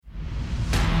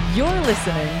You're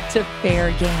listening to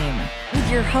Fair Game with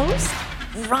your host,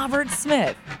 Robert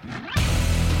Smith.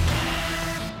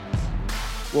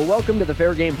 Well, welcome to the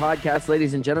Fair Game Podcast,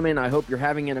 ladies and gentlemen. I hope you're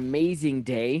having an amazing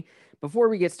day. Before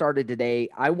we get started today,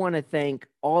 I want to thank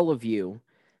all of you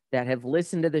that have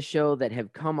listened to the show, that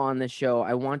have come on the show.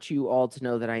 I want you all to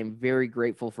know that I am very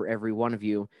grateful for every one of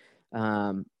you.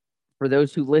 For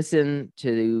those who listen,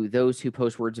 to those who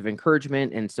post words of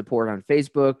encouragement and support on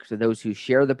Facebook, to those who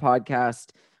share the podcast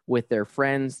with their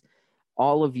friends,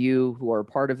 all of you who are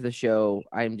part of the show,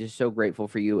 I'm just so grateful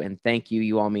for you, and thank you.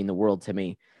 You all mean the world to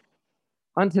me.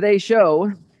 On today's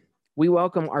show, we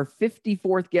welcome our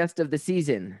 54th guest of the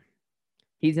season.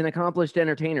 He's an accomplished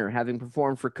entertainer, having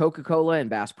performed for Coca-Cola and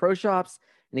Bass Pro Shops,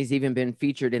 and he's even been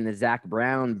featured in the Zac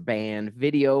Brown Band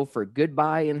video for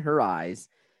Goodbye in Her Eyes.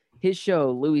 His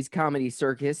show, Louie's Comedy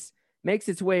Circus, makes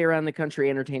its way around the country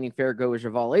entertaining fairgoers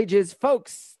of all ages.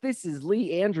 Folks, this is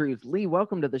Lee Andrews. Lee,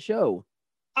 welcome to the show.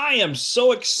 I am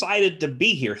so excited to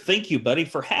be here. Thank you, buddy,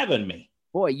 for having me.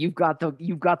 Boy, you've got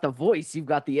the voice. You've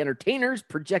got the entertainer's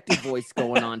projected voice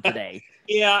going on today.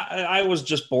 Yeah, I was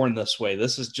just born this way.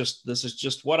 This is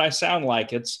just what I sound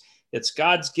like. It's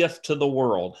God's gift to the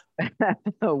world.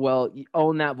 Well,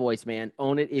 own that voice, man.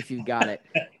 Own it if you got it.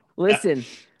 Listen,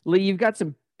 Lee, you've got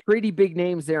some pretty big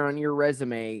names there on your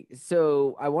resume.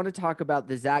 So I want to talk about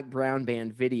the Zac Brown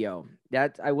Band video.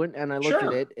 That I went and I looked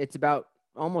at it. It's about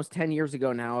almost 10 years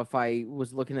ago now, if I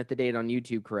was looking at the date on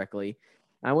YouTube correctly.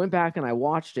 I went back and I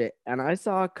watched it, and I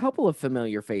saw a couple of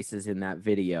familiar faces in that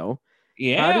video.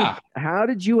 Yeah. How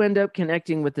did you end up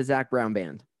connecting with the Zac Brown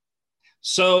Band?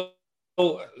 So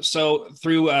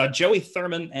through Joey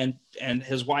Thurman and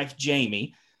his wife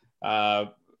Jamie,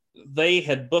 they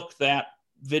had booked that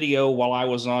video while I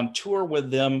was on tour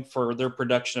with them for their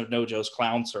production of NoJo's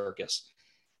Clown Circus,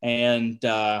 and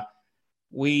oh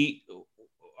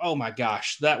my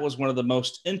gosh, that was one of the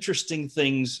most interesting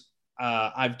things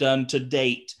I've done to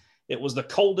date. It was the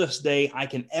coldest day I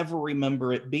can ever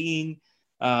remember it being.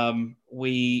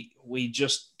 We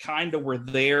just kind of were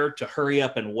there to hurry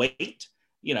up and wait,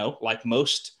 like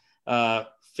most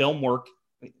film work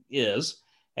is.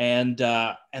 And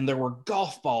there were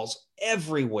golf balls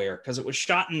everywhere because it was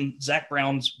shot in Zac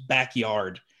Brown's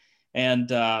backyard. And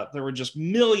there were just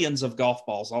millions of golf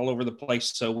balls all over the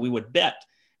place. So we would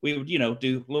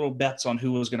do little bets on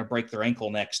who was going to break their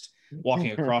ankle next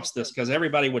walking across this, because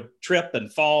everybody would trip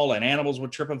and fall and animals would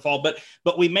trip and fall. But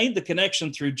we made the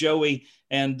connection through Joey,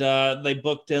 and they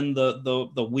booked in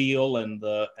the wheel and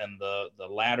the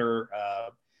ladder.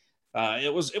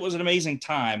 It was an amazing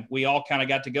time. We all kind of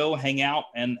got to go hang out,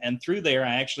 and through there,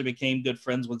 I actually became good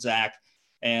friends with Zac,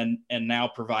 and now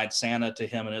provide Santa to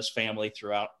him and his family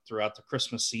throughout the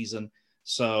Christmas season.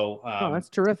 So that's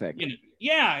terrific.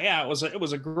 Yeah. It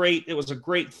was a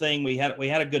great thing. We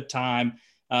had a good time.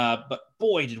 But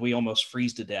boy, did we almost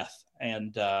freeze to death.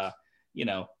 And, but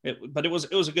it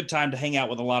was a good time to hang out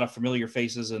with a lot of familiar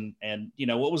faces. And,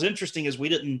 what was interesting is we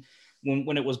didn't,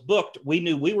 when it was booked, we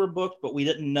knew we were booked, but we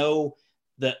didn't know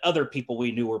that other people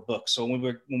we knew were booked. So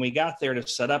when we got there to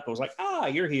set up, it was like,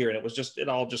 you're here. And it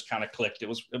all just kind of clicked. It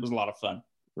was a lot of fun.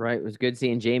 Right. It was good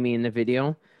seeing Jamie in the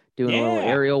video doing a little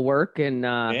aerial work. And,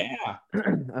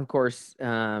 of course,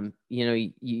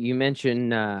 you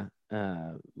mentioned,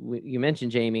 you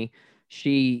mentioned Jamie.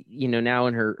 She, now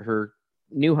in her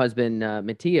new husband,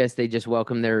 Matthias, they just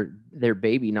welcomed their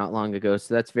baby not long ago.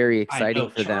 So that's very exciting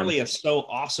for them. Charlie is so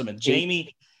awesome. And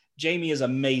Jamie is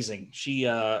amazing. She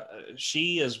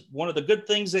is one of the good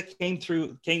things that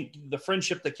the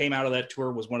friendship that came out of that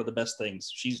tour was one of the best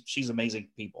things. She's amazing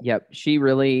people. Yep. She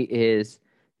really is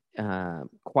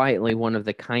quietly one of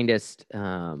the kindest,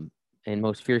 and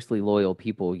most fiercely loyal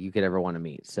people you could ever want to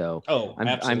meet. So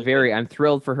I'm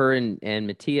thrilled for her and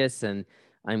Matthias, and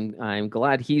I'm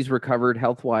glad he's recovered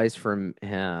health-wise from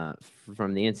the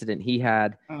incident he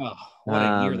had. Oh, what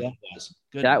a year that was.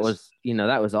 Goodness.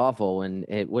 That was awful. And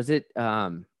was it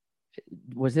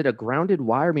a grounded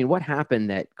wire? I mean, what happened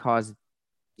that caused,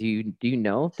 do you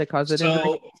know that caused it?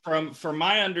 So from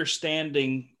my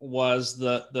understanding was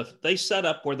they set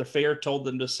up where the fair told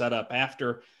them to set up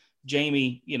after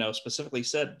Jamie, specifically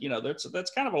said,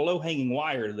 that's kind of a low hanging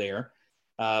wire there.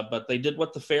 But they did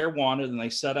what the fair wanted, and they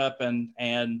set up, and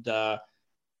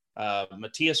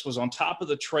Matthias was on top of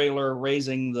the trailer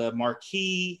raising the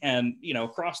marquee, and,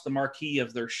 across the marquee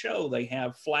of their show, they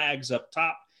have flags up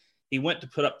top. He went to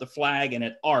put up the flag, and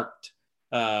it arced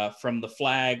from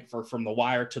the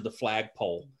wire to the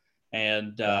flagpole.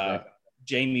 And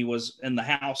Jamie was in the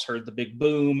house, heard the big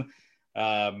boom.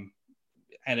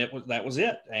 And that was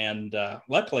it. And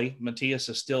luckily, Matthias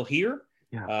is still here.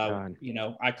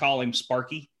 I call him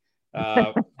Sparky.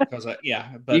 Because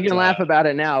you can laugh about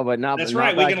it now, but not. That's not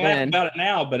right. We back can then. laugh about it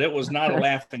now, but it was not a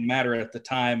laughing matter at the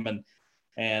time. But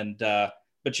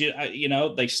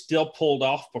they still pulled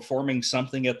off performing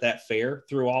something at that fair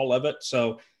through all of it.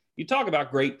 So you talk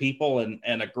about great people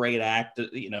and a great act.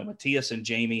 Matthias and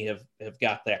Jamie have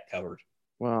got that covered.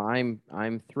 Well,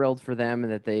 I'm thrilled for them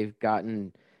and that they've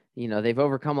gotten, they've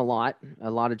overcome a lot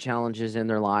of challenges in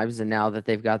their lives, and now that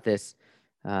they've got this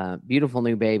beautiful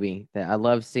new baby, that I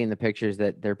love seeing the pictures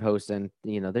that they're posting.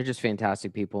 They're just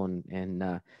fantastic people,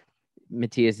 and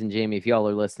Matthias and Jamie, if y'all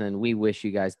are listening, we wish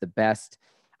you guys the best.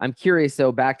 I'm curious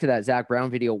though, back to that Zac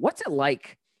Brown video, what's it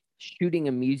like shooting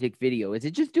a music video? Is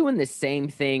it just doing the same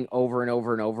thing over and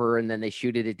over and over, and then they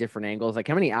shoot it at different angles? Like,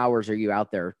 how many hours are you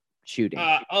out there shooting?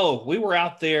 We were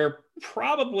out there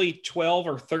probably 12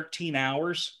 or 13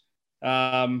 hours.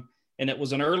 And it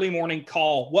was an early morning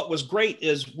call. What was great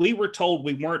is we were told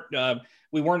we weren't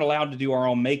allowed to do our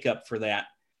own makeup for that.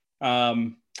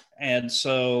 And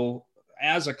so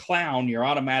as a clown, your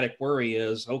automatic worry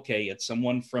is, okay, it's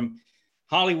someone from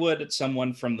Hollywood, it's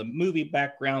someone from the movie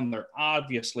background. They're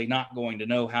obviously not going to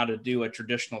know how to do a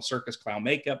traditional circus clown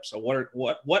makeup. So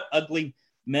what ugly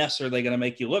mess are they going to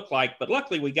make you look like? But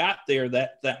luckily we got there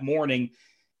that morning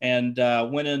and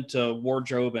went into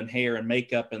wardrobe and hair and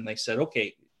makeup, and they said,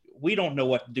 okay, we don't know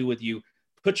what to do with you.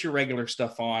 Put your regular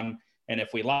stuff on, and if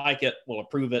we like it, we'll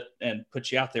approve it and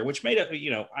put you out there, which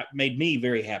made me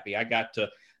very happy. I got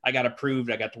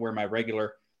approved. I got to wear my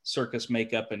regular circus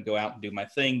makeup and go out and do my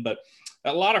thing. But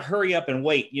a lot of hurry up and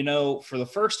wait. For the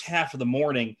first half of the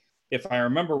morning, if I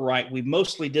remember right, we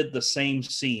mostly did the same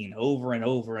scene over and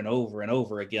over and over and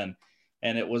over again.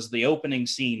 And it was the opening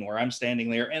scene where I'm standing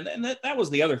there. And that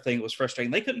was the other thing that was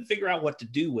frustrating. They couldn't figure out what to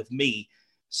do with me.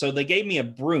 So they gave me a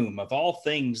broom. Of all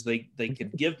things they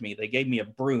could give me, they gave me a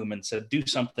broom and said, do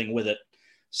something with it.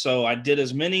 So I did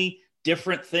as many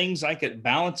different things I could,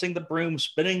 balancing the broom,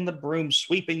 spinning the broom,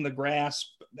 sweeping the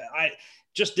grass. I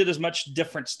just did as much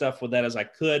different stuff with that as I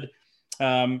could.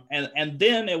 And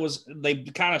then they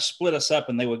kind of split us up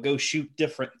and they would go shoot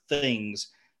different things.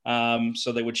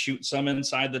 So they would shoot some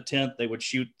inside the tent. They would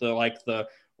shoot the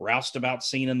roustabout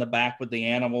scene in the back with the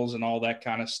animals and all that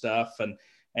kind of stuff.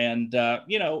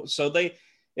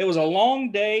 It was a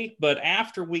long day, but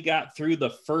after we got through the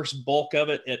first bulk of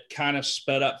it, it kind of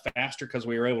sped up faster because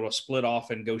we were able to split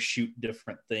off and go shoot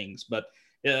different things. But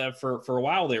for a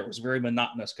while there, it was very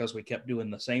monotonous because we kept doing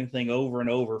the same thing over and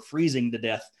over, freezing to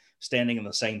death, standing in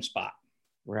the same spot.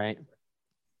 Right.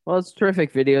 Well, it's a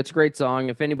terrific video. It's a great song.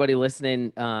 If anybody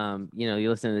listening, you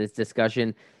listen to this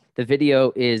discussion, the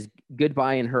video is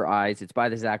Goodbye in Her Eyes. It's by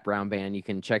the Zac Brown Band. You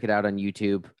can check it out on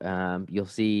YouTube. You'll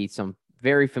see some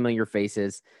very familiar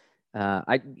faces. Lee,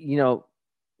 I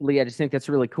just think that's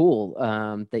really cool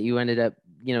that you ended up,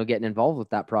 getting involved with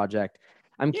that project.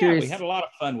 I'm curious. We had a lot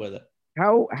of fun with it.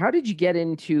 How did you get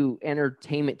into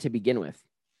entertainment to begin with?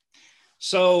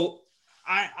 So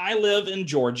I live in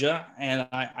Georgia, and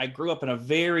I grew up in a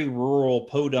very rural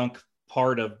podunk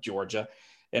part of Georgia.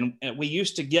 And we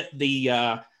used to get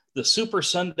the Super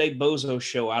Sunday Bozo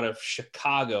show out of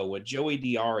Chicago with Joey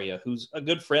Diaria, who's a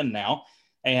good friend now.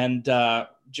 And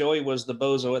Joey was the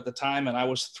Bozo at the time, and I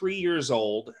was 3 years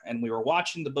old, and we were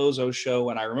watching the Bozo show.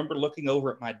 And I remember looking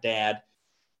over at my dad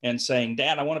and saying,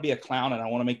 Dad, I want to be a clown and I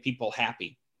want to make people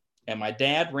happy. And my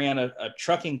dad ran a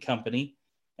trucking company,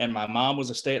 and my mom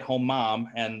was a stay-at-home mom.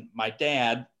 And my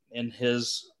dad, in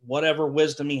his whatever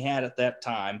wisdom he had at that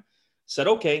time, said,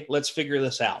 okay, let's figure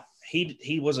this out.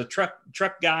 He was a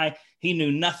truck guy. He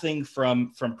knew nothing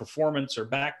from performance or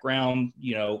background,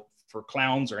 for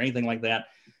clowns or anything like that.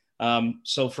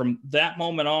 So from that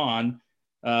moment on,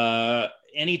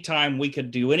 anytime we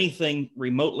could do anything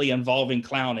remotely involving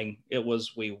clowning,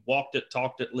 we walked it,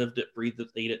 talked it, lived it, breathed it,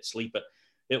 ate it, sleep it.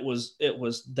 It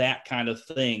was that kind of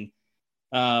thing.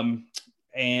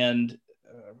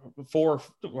 Before,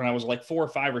 when I was like 4 or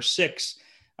 5 or 6,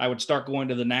 I would start going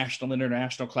to the national,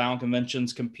 international clown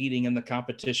conventions, competing in the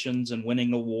competitions and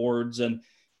winning awards and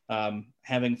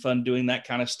having fun doing that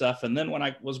kind of stuff. And then when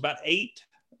I was about 8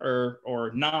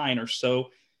 or 9 or so,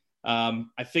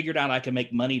 I figured out I could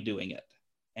make money doing it.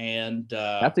 And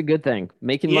that's a good thing.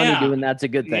 Making money doing that's a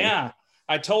good thing. Yeah.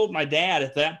 I told my dad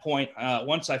at that point,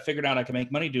 once I figured out I could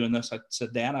make money doing this, I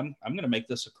said, Dad, I'm going to make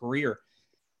this a career.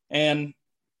 And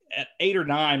at 8 or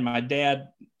 9, my dad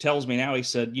tells me now, he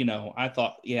said, I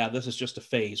thought, this is just a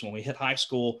phase. When we hit high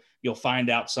school, you'll find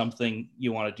out something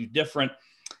you want to do different.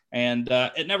 And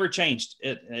it never changed.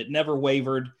 It never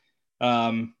wavered.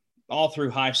 All through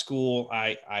high school,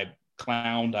 I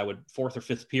clowned. I would 4th or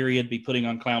 5th period be putting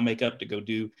on clown makeup to go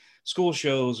do school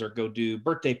shows or go do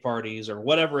birthday parties or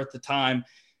whatever at the time.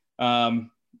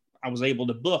 I was able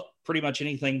to book pretty much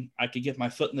anything I could get my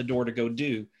foot in the door to go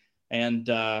do. And,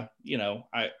 I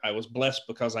was blessed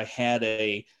because I had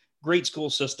a great school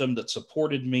system that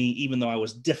supported me, even though I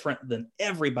was different than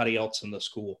everybody else in the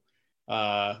school.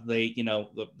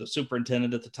 The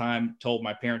superintendent at the time told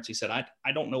my parents, he said,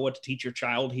 I don't know what to teach your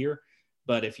child here,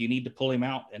 but if you need to pull him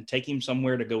out and take him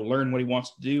somewhere to go learn what he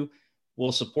wants to do,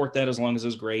 we'll support that as long as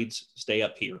his grades stay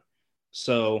up here.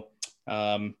 So,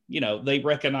 they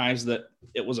recognized that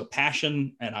it was a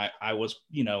passion, and I was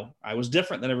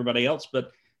different than everybody else,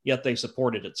 but yet they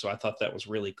supported it. So I thought that was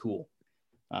really cool.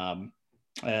 One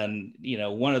of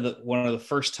the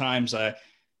first times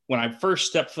when I first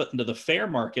stepped foot into the fair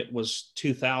market was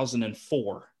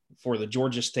 2004 for the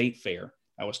Georgia State Fair.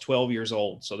 I was 12 years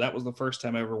old. So that was the first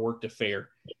time I ever worked a fair.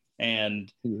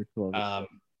 And you were 12.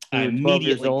 I immediately,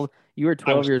 years old. You were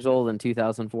 12 years old in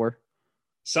 2004.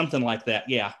 Something like that.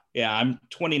 Yeah. I'm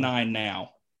 29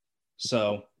 now.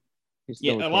 So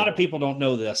a lot of people don't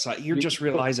know this. You're just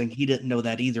realizing he didn't know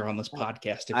that either on this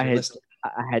podcast.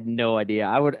 I had no idea.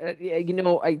 I would,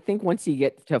 I think once you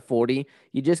get to 40,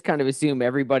 you just kind of assume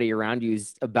everybody around you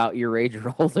is about your age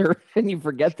or older, and you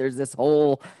forget there's this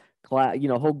whole class,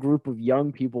 whole group of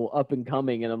young people up and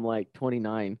coming. And I'm like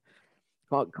 29.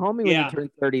 Call me when you turn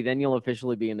 30, then you'll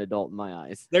officially be an adult in my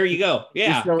eyes. There you go.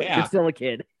 Yeah. You're still a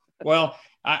kid. Well,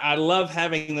 I love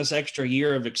having this extra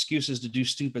year of excuses to do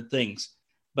stupid things.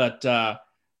 But so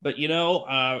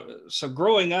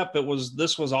growing up,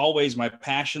 this was always my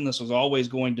passion. This was always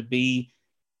going to be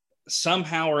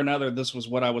somehow or another. This was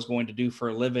what I was going to do for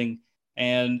a living.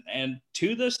 And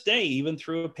to this day, even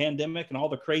through a pandemic and all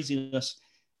the craziness,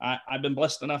 I've been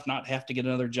blessed enough not to have to get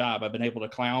another job. I've been able to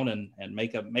clown and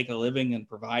make a living and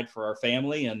provide for our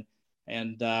family.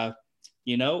 It's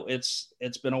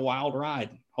been a wild ride.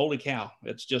 Holy cow.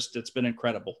 It's been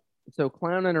incredible. So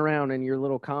clowning around in your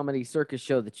little comedy circus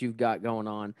show that you've got going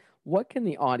on, what can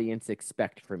the audience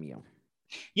expect from you?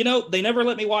 They never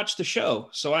let me watch the show,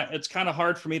 so it's kind of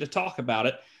hard for me to talk about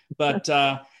it. But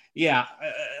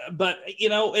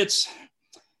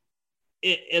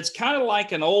it's kind of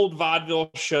like an old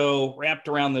vaudeville show wrapped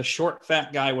around this short,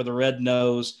 fat guy with a red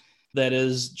nose that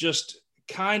is just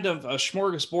kind of a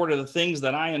smorgasbord of the things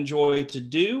that I enjoy to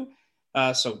do.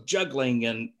 So juggling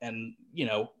and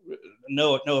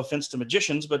no offense to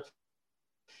magicians, but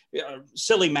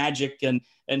silly magic and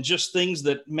just things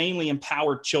that mainly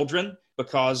empower children,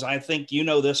 because I think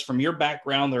this from your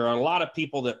background. There are a lot of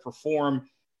people that perform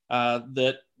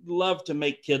that love to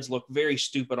make kids look very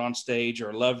stupid on stage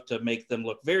or love to make them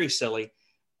look very silly.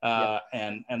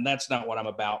 And that's not what I'm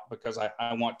about, because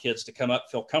I want kids to come up,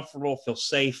 feel comfortable, feel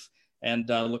safe, and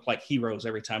look like heroes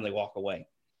every time they walk away.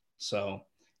 So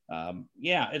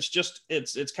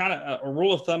it's kind of a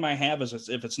rule of thumb I have is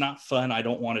if it's not fun, I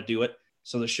don't want to do it.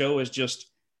 So the show is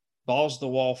just balls to the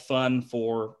wall fun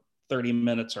for 30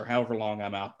 minutes or however long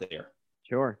I'm out there.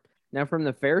 Sure. Now, from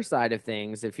the fair side of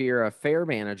things, if you're a fair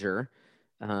manager,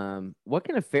 what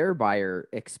can a fair buyer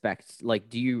expect? Like,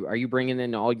 are you bringing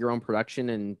in all your own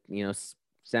production and,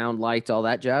 sound, lights, all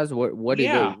that jazz?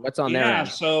 What's on there? Yeah.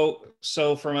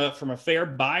 So from a fair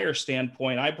buyer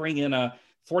standpoint, I bring in a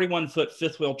 41-foot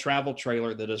fifth wheel travel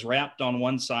trailer that is wrapped on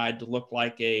one side to look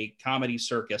like a comedy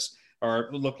circus or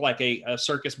look like a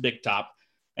circus big top.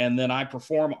 And then I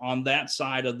perform on that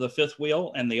side of the fifth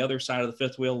wheel, and the other side of the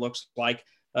fifth wheel looks like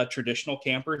a traditional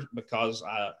camper, because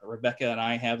Rebecca and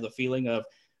I have the feeling of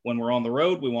when we're on the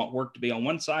road, we want work to be on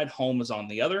one side, home is on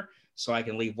the other. So I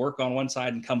can leave work on one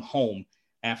side and come home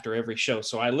after every show.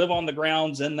 So I live on the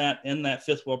grounds in that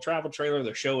fifth wheel travel trailer.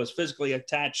 The show is physically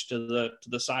attached to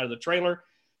the side of the trailer.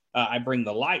 I bring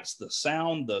the lights, the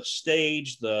sound, the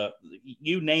stage,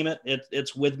 you name it,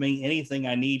 it's with me. Anything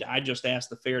I need, I just ask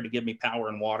the fair to give me power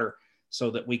and water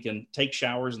so that we can take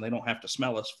showers and they don't have to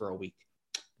smell us for a week.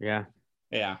 Yeah.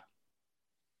 Yeah.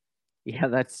 Yeah,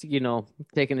 that's,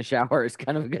 taking a shower is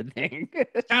kind of a good thing.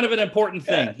 It's kind of an important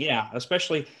thing. Yeah.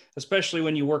 Especially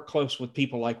when you work close with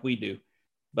people like we do.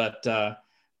 But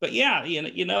yeah,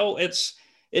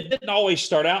 it didn't always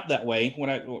start out that way.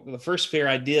 The first fair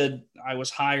I did, I was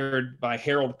hired by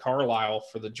Harold Carlisle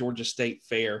for the Georgia State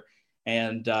Fair.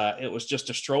 And it was just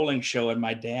a strolling show. And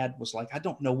my dad was like, I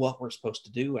don't know what we're supposed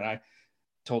to do. And I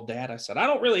told Dad, I said, I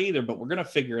don't really either, but we're going to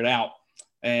figure it out.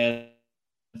 And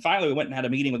finally, we went and had a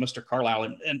meeting with Mr.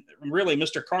 Carlisle. And really,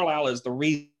 Mr. Carlisle is the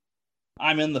reason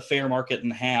I'm in the fair market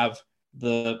and have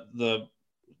the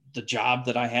job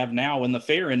that I have now in the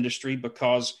fair industry,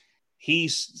 because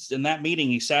he's in that meeting,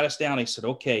 he sat us down. He said,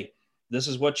 okay, this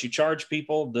is what you charge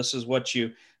people. This is what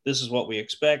we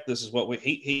expect. This is what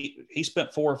he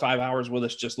spent 4 or 5 hours with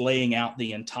us, just laying out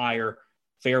the entire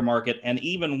fair market, and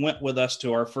even went with us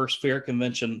to our first fair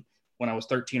convention when I was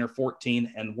 13 or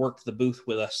 14 and worked the booth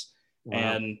with us. Wow.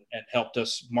 and helped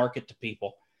us market to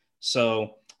people.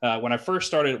 So when I first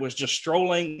started, it was just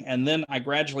strolling. And then I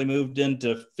gradually moved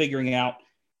into figuring out,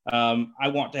 I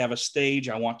want to have a stage.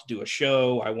 I want to do a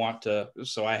show.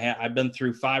 I've been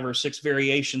through 5 or 6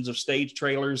 variations of stage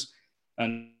trailers,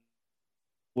 and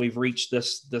we've reached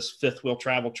this 5th wheel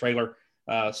travel trailer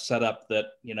setup that,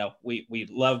 we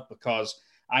love, because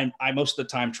I most of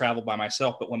the time travel by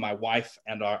myself, but when my wife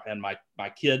and my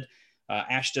kid,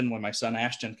 Ashton, when my son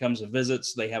Ashton comes and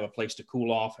visits, they have a place to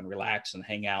cool off and relax and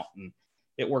hang out, and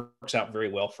it works out very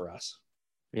well for us.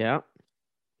 Yeah,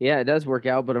 it does work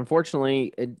out, but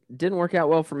unfortunately, it didn't work out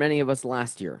well for many of us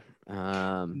last year.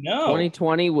 No,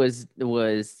 2020 was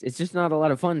it's just not a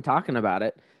lot of fun talking about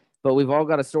it, but we've all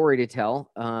got a story to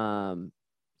tell.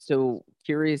 So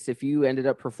curious if you ended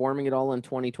up performing it all in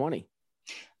 2020.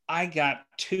 I got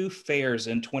 2 fairs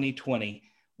in 2020,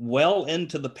 well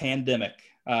into the pandemic.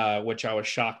 Which I was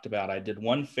shocked about. I did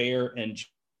one fair in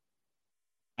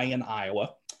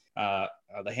Iowa,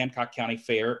 the Hancock County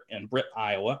Fair in Britt,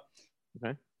 Iowa.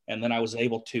 Okay. And then I was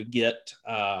able to get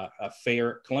a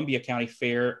fair, Columbia County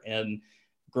Fair in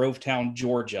Grovetown,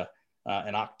 Georgia,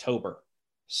 in October.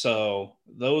 So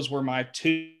those were my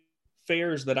 2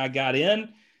 fairs that I got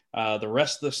in. The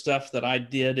rest of the stuff that I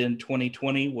did in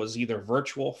 2020 was either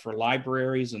virtual for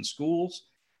libraries and schools,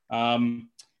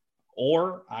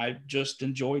 or I just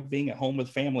enjoyed being at home with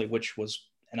family, which was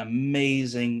an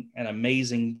amazing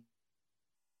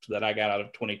that I got out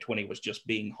of 2020, was just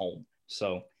being home.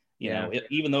 So,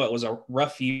 even though it was a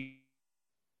rough year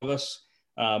for us,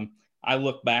 I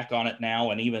look back on it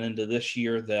now and even into this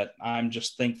year that I'm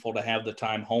just thankful to have the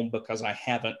time home, because I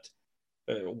haven't,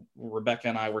 Rebecca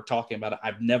and I were talking about it,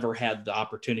 I've never had the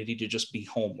opportunity to just be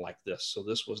home like this. So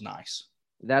this was nice.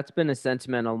 That's been a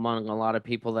sentiment among a lot of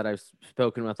people that I've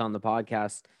spoken with on the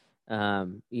podcast,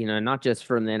 not just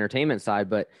from the entertainment side,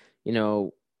 but,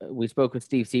 we spoke with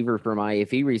Steve Seaver from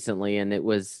IFE recently, and it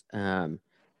was a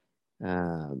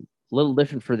little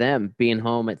different for them being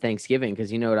home at Thanksgiving,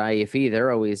 because, at IFE, they're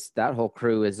always, that whole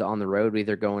crew is on the road,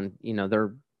 either going,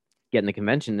 they're getting the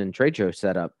convention and trade show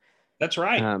set up. That's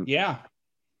right. Yeah.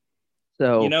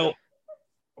 So,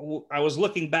 I was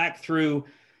looking back through,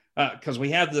 because we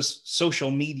have this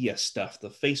social media stuff, the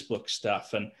Facebook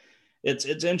stuff, and it's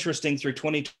interesting. Through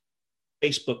 2020,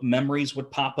 Facebook memories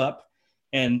would pop up,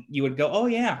 and you would go, "Oh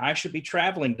yeah, I should be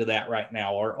traveling to that right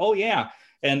now," or "Oh yeah."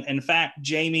 And in fact,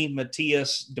 Jamie,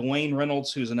 Matthias, Dwayne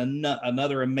Reynolds, who's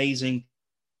another amazing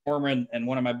performer and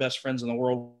one of my best friends in the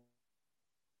world,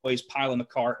 always pile in the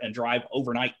car and drive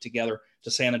overnight together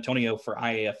to San Antonio for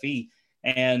IAFE,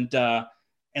 and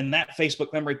that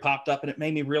Facebook memory popped up, and it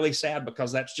made me really sad,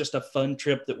 because that's just a fun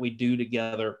trip that we do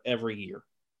together every year.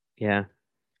 Yeah.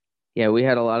 Yeah. We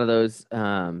had a lot of those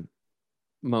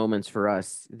moments for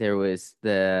us. There was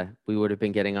we would have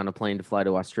been getting on a plane to fly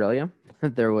to Australia.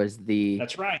 There was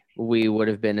that's right. We would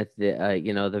have been at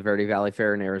the Verde Valley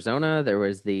Fair in Arizona. There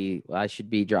was I should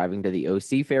be driving to the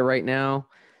OC Fair right now.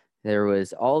 There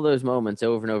was all those moments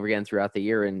over and over again throughout the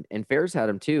year, and fairs had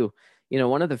them too.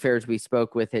 One of the fairs we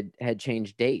spoke with had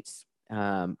changed dates.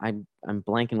 I'm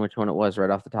blanking which one it was right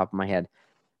off the top of my head,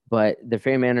 but the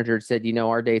fair manager said,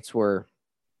 our dates were,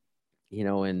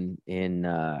 in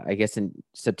I guess in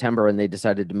September, and they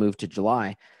decided to move to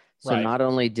July. So right. Not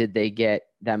only did they get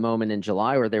that moment in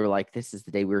July where they were like, this is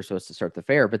the day we were supposed to start the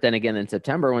fair, but then again in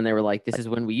September when they were like, this is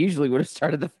when we usually would have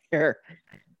started the fair.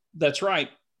 That's right.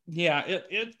 Yeah,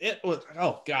 it was,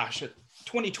 oh gosh,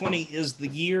 2020 is the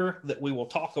year that we will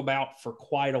talk about for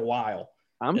quite a while.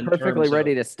 I'm perfectly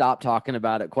ready to stop talking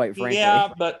about it, quite frankly. Yeah,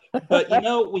 but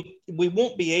we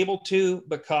won't be able to,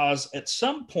 because at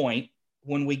some point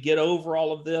when we get over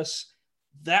all of this,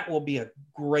 that will be a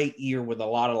great year with a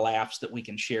lot of laughs that we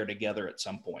can share together at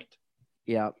some point.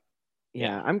 Yeah.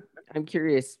 I'm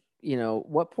curious,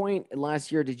 what point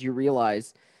last year did you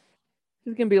realize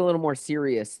this is going to be a little more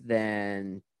serious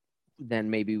than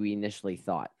maybe we initially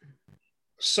thought?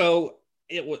 So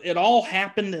it all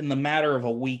happened in the matter of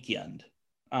a weekend.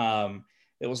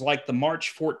 It was like the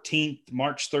March 14th,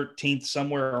 March 13th,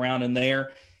 somewhere around in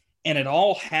there. And it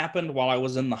all happened while I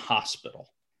was in the hospital.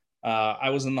 I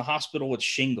was in the hospital with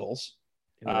shingles.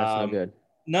 Oh, that's no good.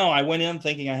 No, I went in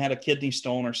thinking I had a kidney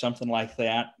stone or something like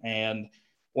that, and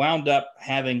wound up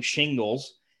having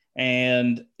shingles.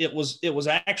 And it was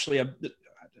actually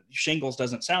shingles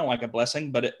doesn't sound like a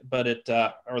blessing, but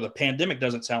the pandemic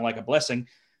doesn't sound like a blessing.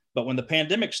 But when the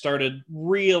pandemic started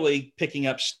really picking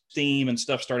up steam and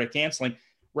stuff started canceling,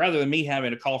 rather than me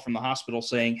having a call from the hospital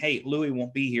saying, "Hey, Louis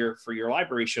won't be here for your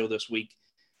library show this week,"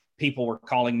 people were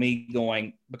calling me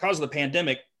going, because of the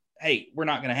pandemic, hey, we're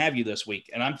not going to have you this week.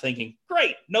 And I'm thinking,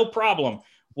 great, no problem.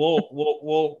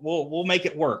 We'll make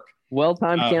it work.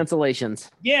 Well-timed cancellations.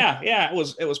 Yeah. It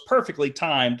was perfectly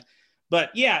timed.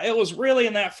 But yeah, it was really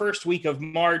in that first week of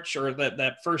March, or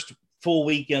that first full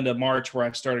weekend of March, where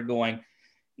I started going,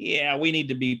 yeah, we need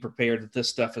to be prepared that this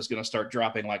stuff is going to start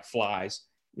dropping like flies.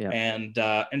 Yeah.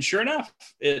 And sure enough,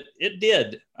 it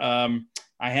did.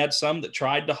 I had some that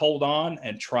tried to hold on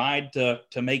and tried to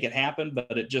make it happen,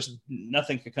 but it just,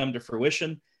 nothing could come to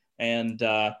fruition. And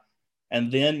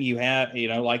then you had,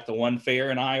 like the one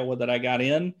fair in Iowa that I got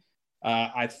in,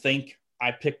 I think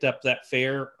I picked up that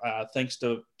fair thanks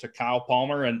to Kyle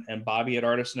Palmer and Bobby at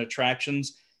Artisan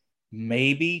Attractions,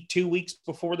 maybe 2 weeks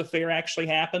before the fair actually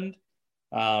happened.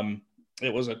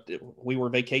 We were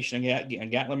vacationing in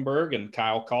Gatlinburg, and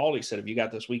Kyle called. He said, "Have you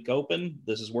got this week open?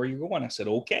 This is where you're going." I said,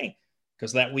 "Okay."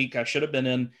 Because that week I should have been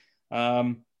in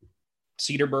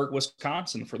Cedarburg,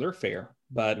 Wisconsin for their fair.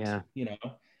 But,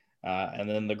 and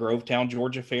then the Grovetown,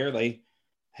 Georgia fair, they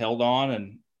held on,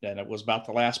 and it was about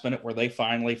the last minute where they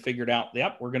finally figured out,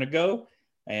 yep, we're going to go.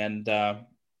 And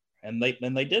they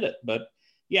did it. But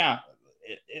yeah,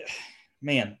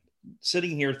 man, sitting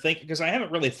here thinking, because I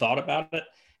haven't really thought about it.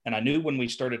 And I knew when we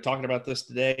started talking about this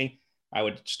today, I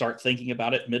would start thinking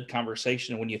about it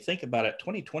mid-conversation. And when you think about it,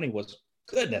 2020 was,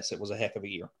 goodness, it was a heck of a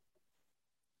year.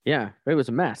 Yeah, it was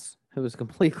a mess. It was a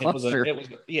complete cluster. It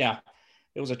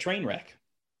was a train wreck.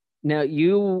 Now,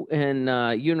 you and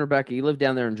Rebecca, you live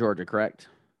down there in Georgia, correct?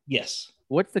 Yes.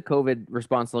 What's the COVID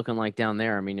response looking like down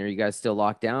there? I mean, are you guys still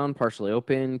locked down, partially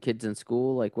open, kids in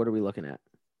school? Like, what are we looking at?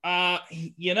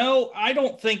 I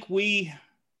don't think we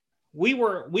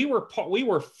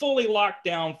were fully locked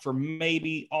down for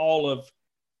maybe all of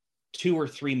 2 or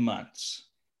 3 months.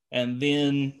 And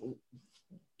then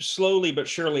slowly but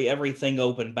surely everything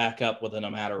opened back up within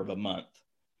a matter of a month.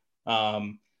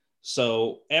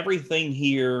 So everything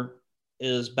here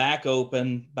is back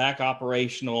open, back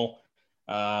operational.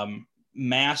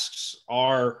 Masks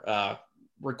are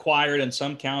required in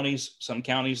some counties. Some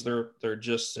counties they're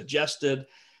just suggested.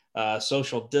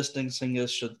 Social distancing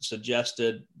is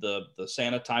suggested, the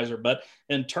sanitizer. But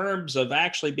in terms of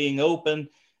actually being open,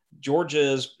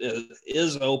 Georgia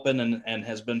is open and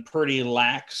has been pretty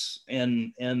lax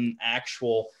in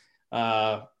actual,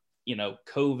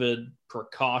 COVID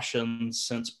precautions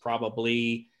since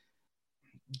probably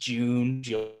June.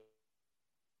 So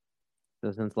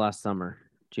since last summer,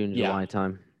 June, July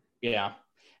time. Yeah.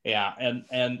 And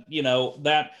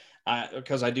that,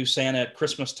 because I do Santa at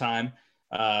Christmas time,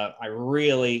 I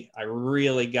really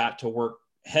got to work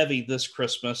heavy this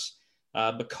Christmas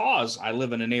because I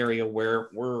live in an area where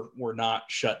we're not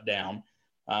shut down.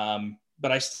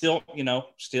 But I still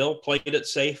played it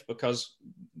safe because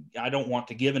I don't want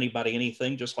to give anybody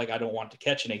anything, just like I don't want to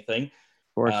catch anything.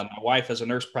 Of course. My wife is a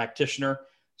nurse practitioner,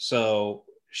 so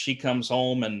she comes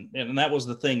home and that was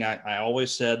the thing. I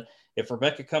always said, if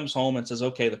Rebecca comes home and says,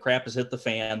 okay, the crap has hit the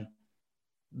fan,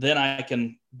 then I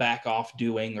can back off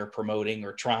doing or promoting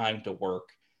or trying to work.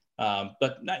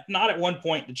 But not at one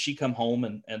point did she come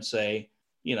home and say,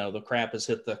 the crap has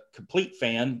hit the complete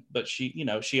fan, but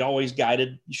she always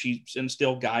guided, and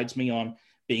still guides me on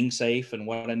being safe and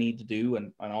what I need to do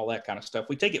and all that kind of stuff.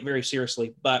 We take it very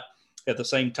seriously, but at the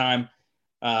same time,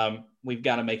 we've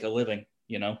got to make a living,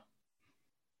 Yeah,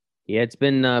 it's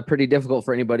been pretty difficult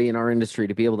for anybody in our industry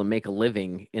to be able to make a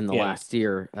living in the last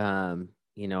year. I'm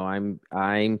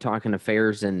talking to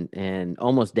fairs and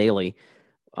almost daily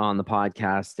on the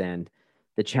podcast, and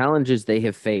the challenges they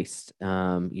have faced,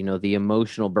 the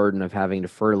emotional burden of having to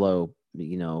furlough,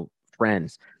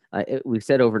 friends. We've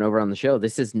said over and over on the show,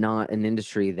 this is not an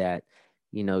industry that,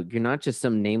 you're not just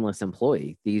some nameless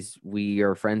employee. We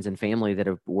are friends and family that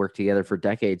have worked together for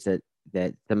decades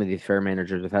that some of these fair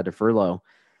managers have had to furlough.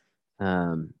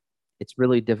 It's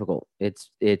really difficult.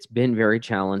 It's been very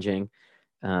challenging.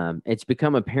 It's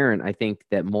become apparent, I think,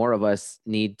 that more of us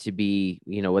need to be,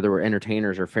 whether we're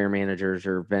entertainers or fair managers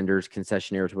or vendors,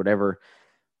 concessionaires, whatever,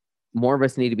 more of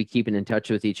us need to be keeping in touch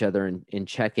with each other and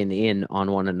checking in on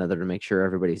one another to make sure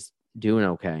everybody's doing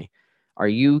okay. Are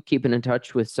you keeping in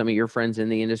touch with some of your friends in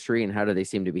the industry, and how do they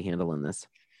seem to be handling this?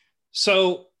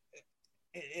 So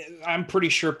I'm pretty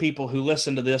sure people who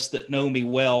listen to this that know me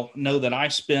well know that I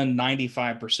spend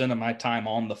 95% of my time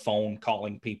on the phone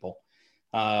calling people.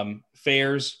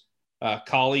 Fairs,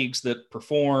 colleagues that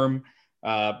perform.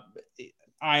 I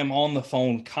am on the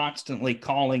phone constantly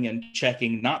calling and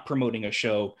checking, not promoting a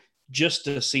show, just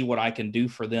to see what I can do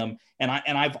for them. And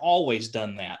I've always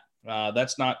done that.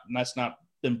 That's not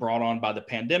been brought on by the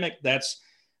pandemic. That's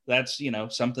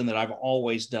something that I've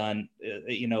always done,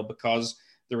 because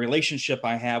the relationship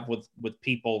I have with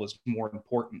people is more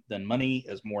important than money,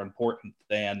 is more important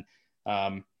than,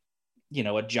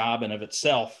 a job in of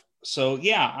itself. So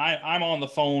yeah, I'm on the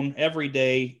phone every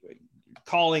day,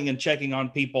 calling and checking on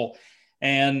people.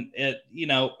 And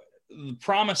the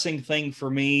promising thing for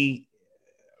me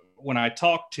when I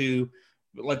talk to,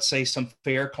 let's say, some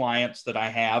fair clients that I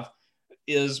have,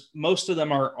 is most of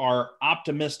them are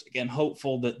optimistic and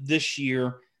hopeful that this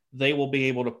year they will be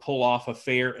able to pull off a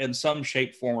fair in some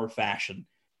shape, form, or fashion,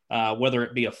 whether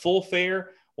it be a full fair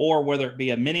or whether it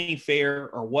be a mini fair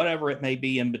or whatever it may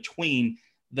be in between.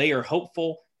 They are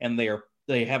hopeful and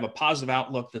they have a positive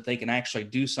outlook that they can actually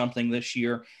do something this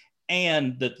year,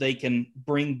 and that they can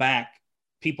bring back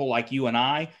people like you and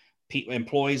I,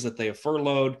 employees that they have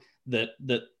furloughed, that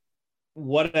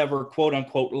whatever quote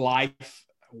unquote life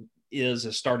is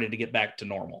starting to get back to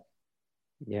normal.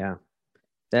 Yeah.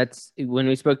 That's when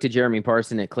we spoke to Jeremy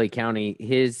Parson at Clay County,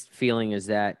 his feeling is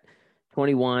that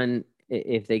 21,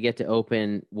 if they get to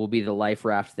open, will be the life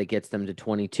raft that gets them to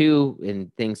 22, and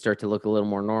things start to look a little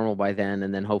more normal by then.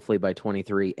 And then hopefully by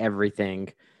 23,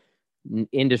 everything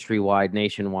industry-wide,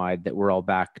 nationwide, that we're all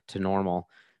back to normal.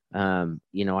 I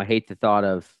hate the thought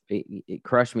of it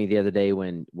crushed me the other day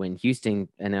when Houston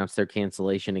announced their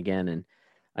cancellation again. And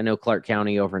I know Clark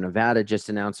County over in Nevada just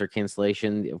announced their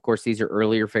cancellation. Of course, these are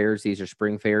earlier fairs. These are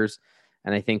spring fairs.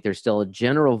 And I think there's still a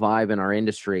general vibe in our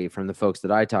industry from the folks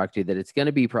that I talk to that it's going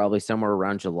to be probably somewhere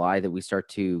around July that we start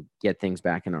to get things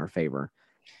back in our favor.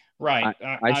 Right.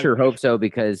 I sure hope so,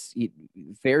 because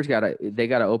fairs they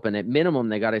got to open at minimum.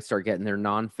 They got to start getting their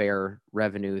non-fair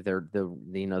revenue,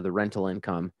 the rental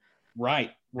income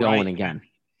going again.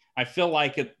 I feel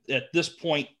like at this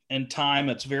point in time,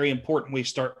 it's very important we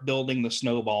start building the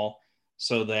snowball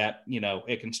so that,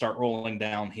 it can start rolling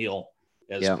downhill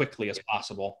as quickly as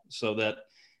possible, so that,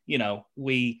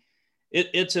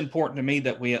 it's important to me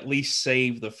that we at least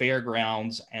save the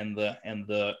fairgrounds and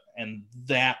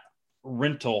that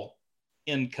rental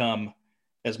income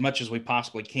as much as we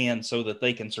possibly can, so that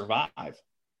they can survive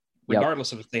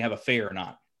regardless of if they have a fair or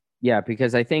not. Yeah,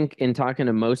 because I think in talking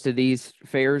to most of these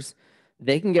fairs,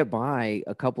 they can get by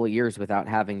a couple of years without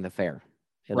having the fair.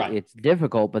 It's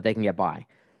difficult, but they can get by.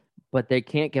 But they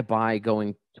can't get by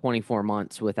going 24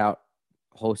 months without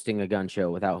hosting a gun show,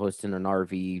 without hosting an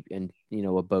RV and,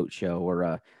 a boat show or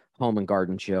a home and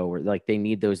garden show, or like they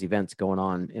need those events going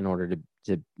on in order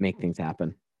to make things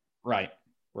happen. Right.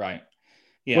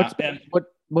 Yeah.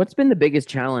 What's been the biggest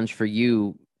challenge for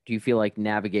you, do you feel like,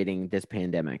 navigating this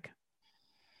pandemic?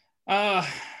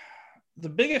 The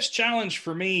biggest challenge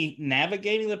for me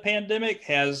navigating the pandemic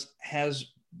has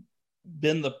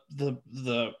been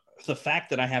the fact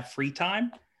that I have free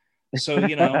time. So,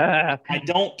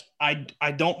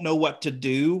 I don't know what to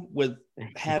do with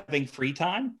having free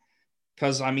time,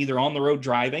 because I'm either on the road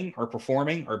driving or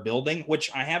performing or building, which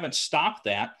I haven't stopped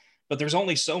that, but there's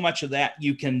only so much of that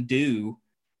you can do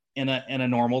in a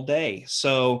normal day.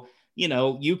 So,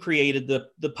 you created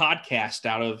the podcast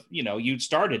out of, you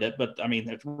started it, but I mean,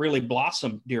 it really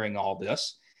blossomed during all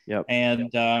this. Yep. And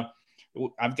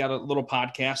I've got a little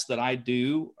podcast that I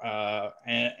do.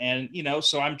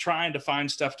 So I'm trying to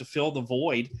find stuff to fill the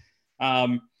void.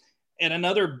 And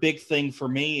another big thing for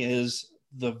me is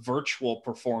the virtual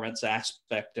performance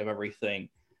aspect of everything.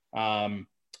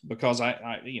 Because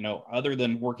I other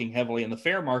than working heavily in the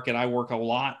fair market, I work a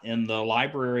lot in the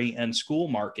library and school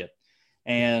market.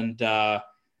 And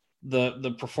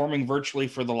the performing virtually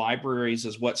for the libraries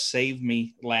is what saved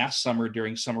me last summer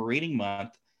during summer reading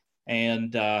month.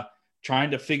 And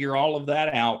trying to figure all of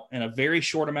that out in a very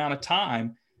short amount of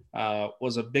time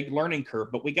was a big learning curve,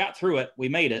 but we got through it. We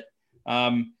made it.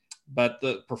 But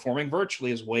the performing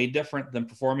virtually is way different than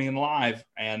performing in live.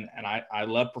 And I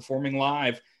love performing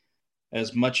live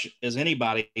as much as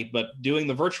anybody, but doing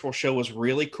the virtual show was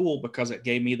really cool because it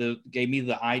gave me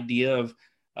the idea of,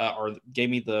 or gave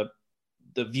me the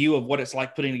view of what it's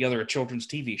like putting together a children's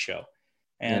TV show.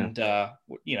 And,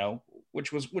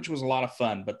 which was a lot of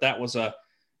fun, but that was a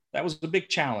big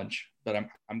challenge, but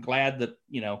I'm glad that,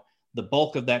 the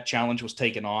bulk of that challenge was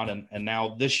taken on. And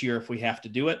now this year, if we have to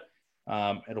do it,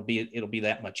 it'll be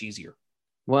that much easier.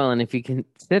 Well, and if you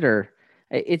consider,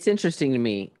 it's interesting to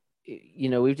me,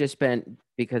 we've just spent,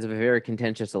 because of a very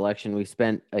contentious election, we've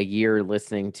spent a year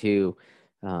listening to,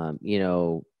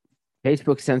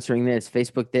 Facebook censoring this,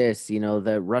 Facebook this,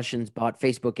 the Russians bought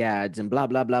Facebook ads and blah,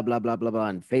 blah, blah, blah, blah, blah, blah,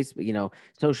 and Facebook,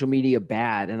 social media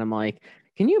bad. And I'm like,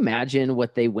 can you imagine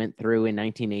what they went through in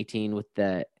 1918 with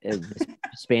the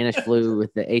Spanish flu,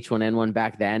 with the H1N1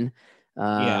 back then,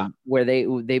 where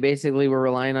they basically were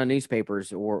relying on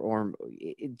newspapers or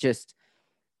just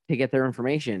to get their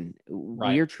information.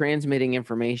 Right. We're transmitting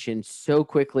information so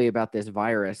quickly about this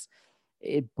virus.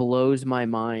 It blows my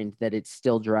mind that it's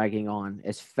still dragging on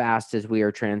as fast as we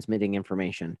are transmitting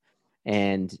information.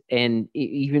 And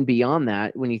even beyond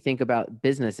that, when you think about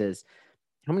businesses,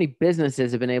 how many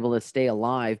businesses have been able to stay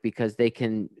alive because they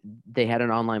had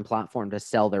an online platform to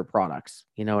sell their products?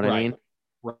 You know what I mean?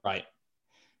 Right.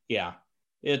 Yeah.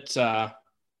 It's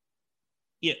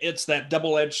it's that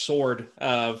double-edged sword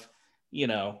of,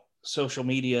 social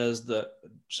media is the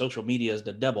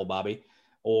devil, Bobby,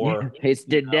 or It's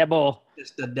the devil.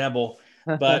 it's the devil.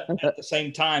 But at the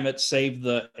same time, it saved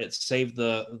the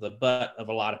butt of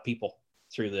a lot of people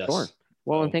through this. Sure.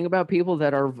 Well, and think about people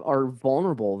that are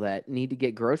vulnerable, that need to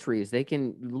get groceries. They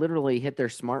can literally hit their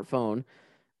smartphone,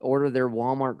 order their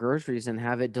Walmart groceries, and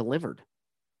have it delivered.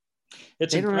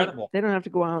 It's incredible. They don't have to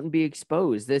go out and be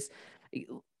exposed. This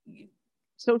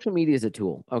social media is a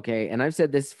tool, okay? And I've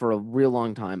said this for a real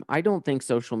long time. I don't think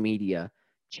social media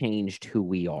changed who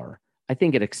we are. I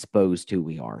think it exposed who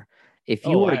we are. If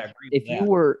you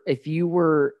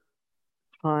were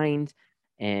kind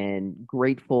and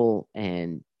grateful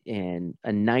and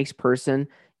a nice person,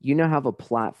 you now have a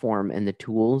platform and the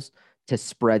tools to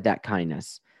spread that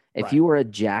kindness. If you were a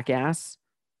jackass,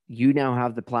 you now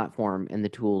have the platform and the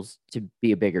tools to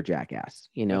be a bigger jackass.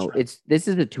 This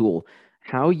is a tool.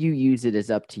 How you use it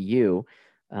is up to you.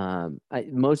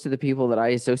 Most of the people that I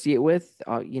associate with,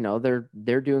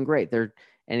 they're doing great. They're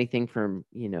anything from,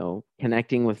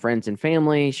 connecting with friends and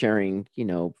family, sharing,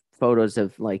 photos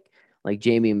of like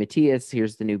Jamie and Matthias,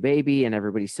 here's the new baby, and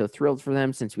everybody's so thrilled for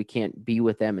them since we can't be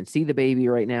with them and see the baby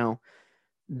right now.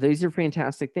 These are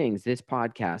fantastic things. This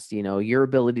podcast, your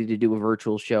ability to do a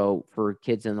virtual show for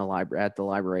kids in the library, at the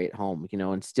library at home,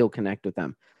 and still connect with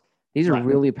them. These are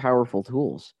really powerful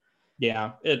tools.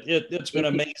 Yeah, it's been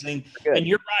amazing. And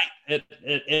you're right.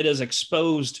 It has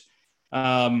exposed.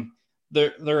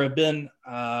 There have been,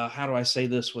 how do I say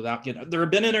this without there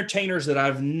have been entertainers that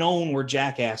I've known were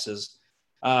jackasses.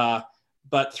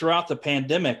 But throughout the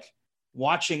pandemic,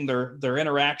 watching their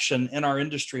interaction in our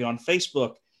industry on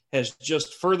Facebook has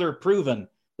just further proven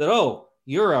that, oh,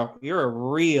 you're a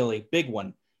really big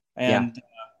one. And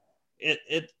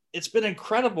it's been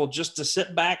incredible just to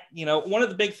sit back. One of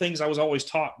the big things I was always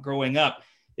taught growing up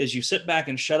is you sit back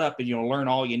and shut up and you'll learn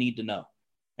all you need to know.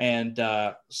 And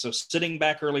so sitting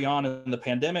back early on in the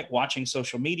pandemic, watching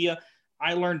social media,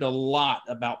 I learned a lot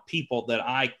about people that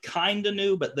I kind of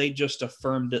knew, but they just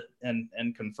affirmed it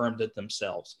and confirmed it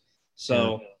themselves.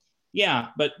 So,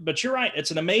 but you're right.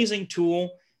 It's an amazing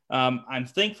tool. I'm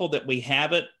thankful that we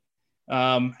have it.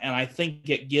 And I think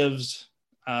it gives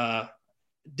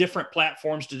different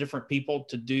platforms to different people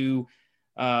to do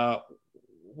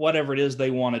whatever it is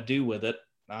they want to do with it.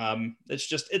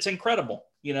 It's incredible.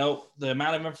 The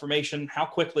amount of information, how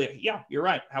quickly, you're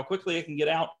right. How quickly it can get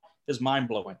out is mind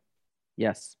blowing.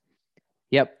 Yes.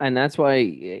 Yep. And that's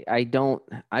why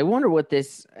I wonder what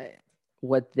this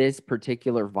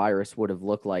particular virus would have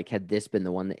looked like had this been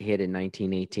the one that hit in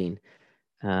 1918.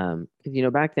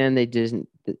 Back then they didn't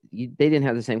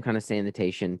have the same kind of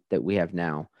sanitation that we have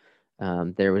now.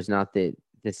 There was not the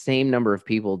same number of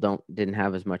people didn't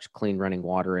have as much clean running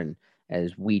water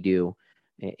as we do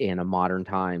in a modern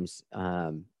times.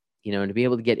 And to be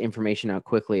able to get information out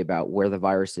quickly about where the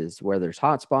virus is, where there's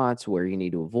hot spots, where you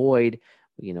need to avoid,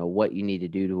 what you need to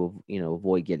do to,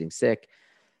 avoid getting sick.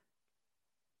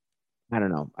 I don't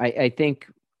know. I think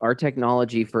our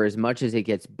technology, for as much as it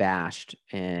gets bashed,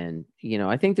 and,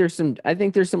 I think there's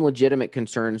some legitimate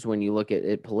concerns when you look at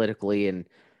it politically and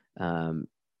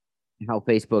how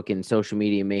Facebook and social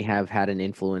media may have had an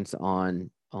influence on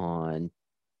the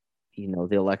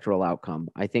electoral outcome.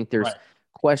 I think there's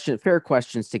fair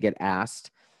questions to get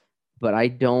asked, but I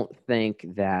don't think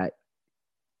that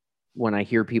when I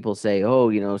hear people say,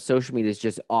 oh, social media is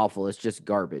just awful, it's just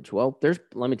garbage. Well,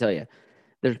 let me tell you,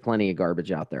 there's plenty of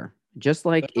garbage out there. Just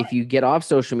like if you get off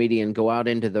social media and go out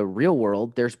into the real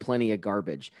world, there's plenty of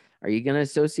garbage. Are you going to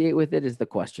associate with it is the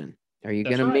question. Are you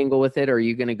going to mingle with it? Or are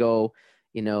you going to go,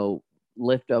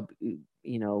 lift up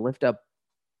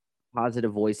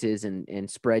positive voices and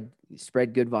spread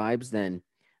good vibes? Then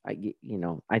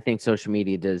I think social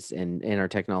media does and our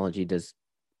technology is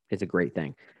a great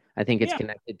thing. I think it's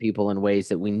connected people in ways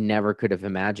that we never could have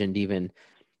imagined even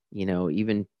 10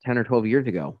 or 12 years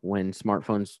ago when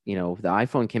smartphones, the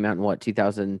iPhone came out in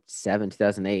 2007,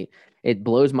 2008. It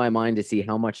blows my mind to see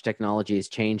how much technology has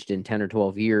changed in 10 or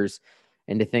 12 years.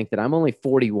 And to think that I'm only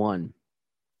 41.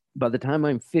 By the time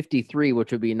I'm 53,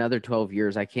 which would be another 12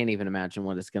 years, I can't even imagine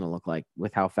what it's going to look like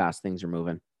with how fast things are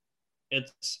moving.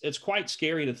 It's quite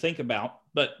scary to think about,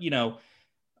 but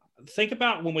think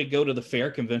about when we go to the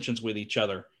fair conventions with each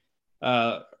other.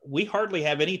 We hardly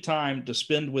have any time to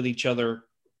spend with each other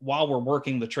while we're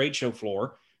working the trade show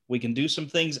floor. We can do some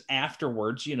things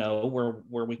afterwards,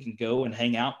 where we can go and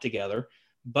hang out together.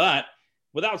 But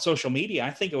without social media,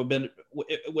 I think it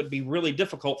would be really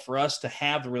difficult for us to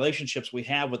have the relationships we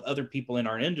have with other people in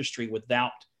our industry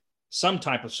without some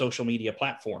type of social media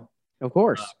platform. Of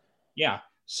course. Yeah.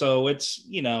 So it's,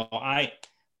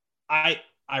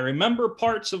 I remember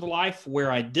parts of life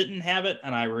where I didn't have it,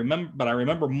 and I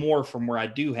remember more from where I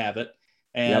do have it.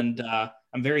 And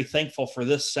I'm very thankful for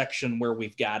this section where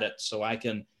we've got it, so I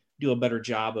can do a better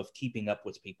job of keeping up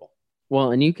with people.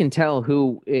 Well, and you can tell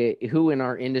who in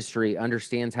our industry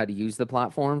understands how to use the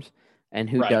platforms and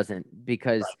who doesn't,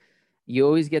 because you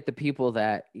always get the people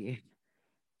that the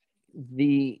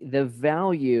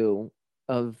value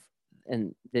of,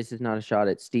 and this is not a shot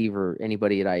at Steve or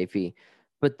anybody at IFE,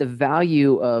 but the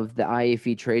value of the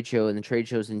IFE trade show and the trade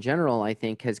shows in general, I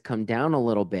think, has come down a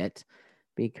little bit,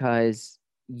 because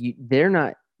they're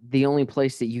not the only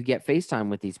place that you get FaceTime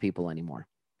with these people anymore.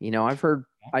 I've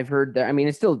heard that. I mean,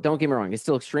 it's still, don't get me wrong, it's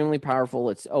still extremely powerful.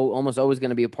 It's almost always going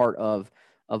to be a part of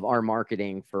our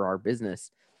marketing for our business.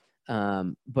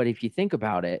 But if you think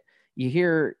about it, you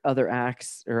hear other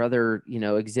acts or other,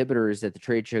 exhibitors at the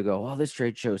trade show go, "Oh, this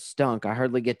trade show stunk. I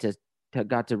hardly got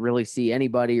to really see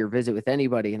anybody or visit with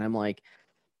anybody." And I'm like,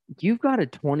 you've got a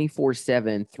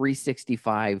 24/7,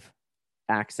 365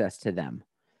 access to them.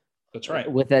 That's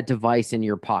right. With that device in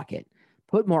your pocket.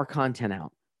 Put more content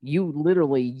out. You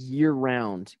literally year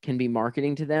round can be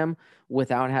marketing to them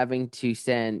without having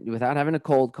a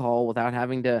cold call, without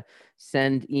having to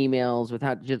send emails,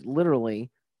 without, just literally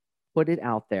put it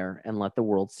out there and let the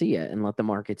world see it and let the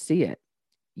market see it.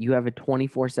 You have a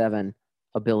 24/7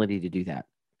 ability to do that,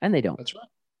 and they don't. That's right.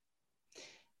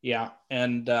 Yeah.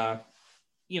 And,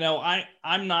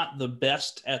 I'm not the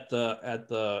best at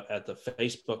the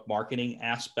Facebook marketing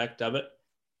aspect of it.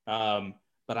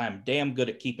 But I'm damn good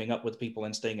at keeping up with people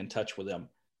and staying in touch with them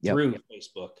through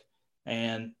Facebook.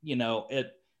 And,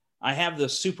 I have the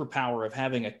superpower of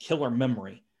having a killer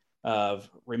memory, of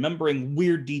remembering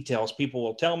weird details people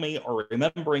will tell me, or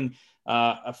remembering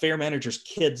a fair manager's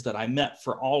kids that I met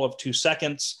for all of 2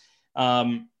 seconds.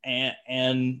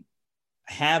 And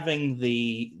having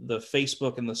the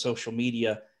Facebook and the social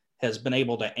media has been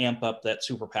able to amp up that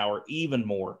superpower even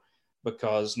more,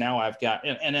 because now I've got,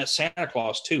 and as Santa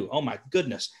Claus too. Oh my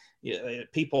goodness.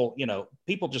 People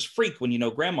just freak when you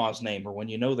know grandma's name, or when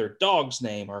you know their dog's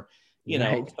name, or,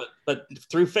 but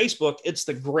through Facebook, it's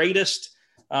the greatest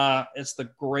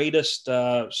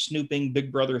snooping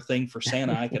Big Brother thing for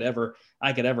Santa I could ever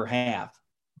have.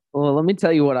 Well, let me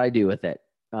tell you what I do with it.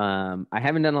 I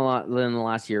haven't done a lot in the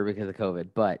last year because of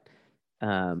COVID, but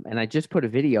and I just put a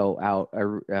video out.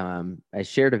 I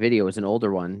shared a video. It was an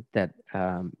older one that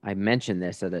I mentioned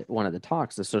this at one of the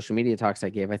talks, the social media talks I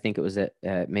gave. I think it was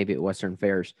maybe at Western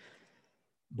Fairs.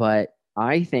 But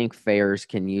I think fairs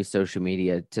can use social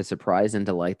media to surprise and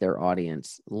delight their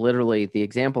audience. Literally, the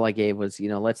example I gave was,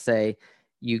 let's say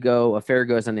a fair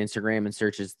goes on Instagram and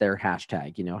searches their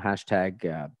hashtag,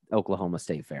 hashtag Oklahoma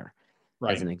State Fair,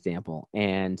 as an example.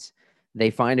 And they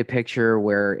find a picture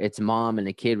where it's mom and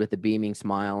a kid with a beaming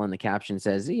smile, and the caption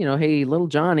says, "Hey, little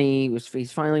Johnny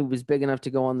he's finally was big enough to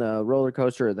go on the roller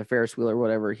coaster or the Ferris wheel or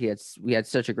whatever. We had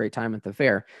such a great time at the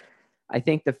fair." I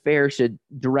think the fair should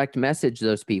direct message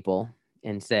those people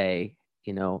and say,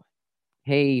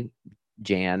 "Hey,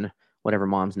 Jan, whatever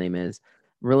mom's name is,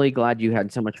 really glad you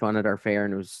had so much fun at our fair,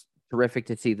 and it was terrific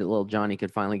to see that little Johnny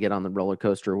could finally get on the roller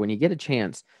coaster. When you get a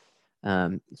chance,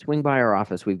 swing by our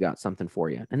office. We've got something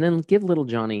for you." And then give little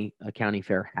Johnny a county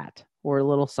fair hat or a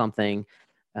little something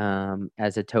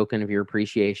as a token of your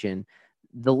appreciation.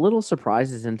 The little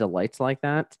surprises and delights like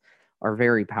that are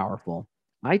very powerful.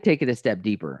 I take it a step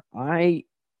deeper.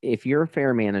 If you're a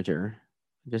fair manager,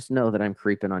 just know that I'm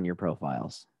creeping on your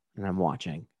profiles, and I'm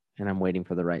watching, and I'm waiting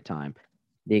for the right time.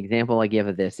 The example I give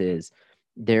of this is,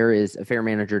 there is a fair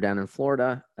manager down in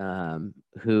Florida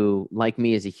who, like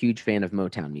me, is a huge fan of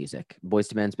Motown music.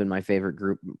 Boyz II Men's been my favorite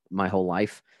group my whole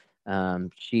life.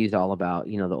 She's all about,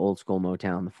 the old school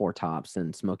Motown, the Four Tops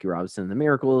and Smokey Robinson and the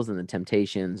Miracles and the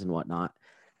Temptations and whatnot.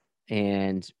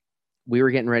 And we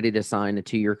were getting ready to sign a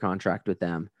 2-year contract with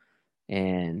them.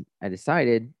 And I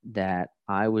decided that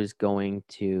I was going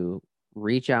to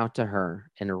reach out to her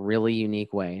in a really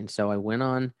unique way. And so I went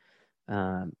on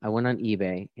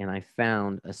eBay and I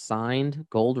found a signed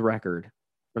gold record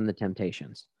from the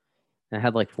Temptations. And I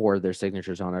had like 4 of their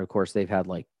signatures on it. Of course, they've had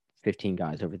like 15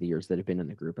 guys over the years that have been in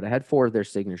the group, but I had 4 of their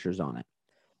signatures on it.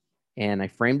 And I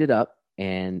framed it up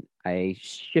and I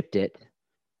shipped it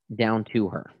down to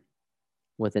her.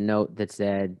 with a note that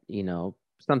said,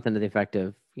 something to the effect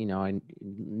of, I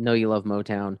know you love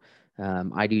Motown.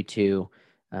 I do too.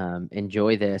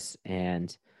 Enjoy this.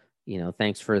 And,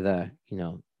 thanks for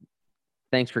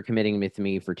thanks for committing with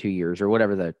me for 2 years, or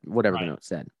whatever the note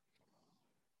said.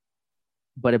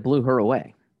 But it blew her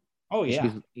away. Oh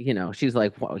yeah. She's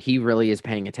like, well, he really is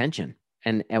paying attention.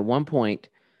 And at one point,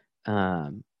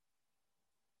 I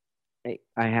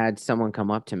had someone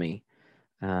come up to me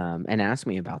and ask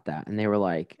me about that. And they were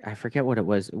like, I forget what it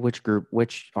was,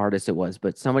 which artist it was,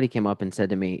 but somebody came up and said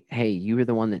to me, hey, you were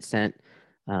the one that sent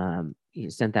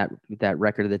that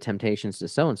record of the Temptations to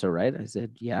so-and-so, right? I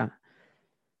said, yeah.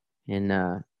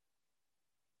 And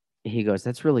he goes,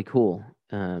 that's really cool.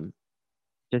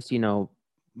 Just,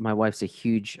 my wife's a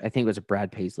huge, I think it was a Brad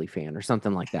Paisley fan or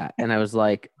something like that. And I was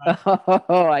like,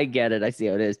 oh, I get it. I see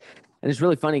how it is. And it's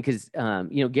really funny because,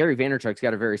 Gary Vaynerchuk's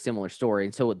got a very similar story.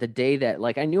 And so the day that,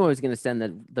 like, I knew I was going to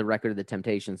send the record of the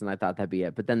Temptations, and I thought that'd be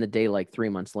it. But then the day, like 3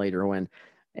 months later, when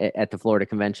at the Florida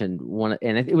convention,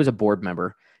 and it was a board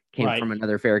member came from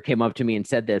another fair, came up to me and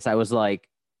said this, I was like,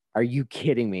 are you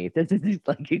kidding me? This is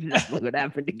like exactly what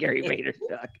happened to Gary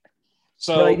Vaynerchuk.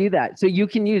 So I do that. So you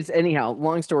can use, anyhow,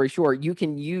 long story short, you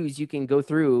can go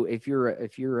through, if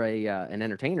you're an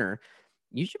entertainer,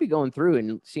 you should be going through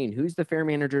and seeing who's the fair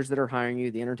managers that are hiring you,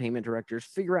 the entertainment directors,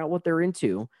 figure out what they're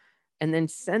into, and then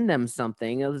send them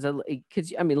something.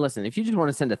 Because, I mean, listen, if you just want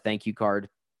to send a thank you card,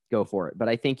 go for it. But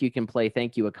I think you can play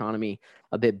thank you economy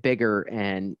a bit bigger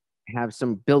and have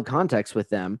build context with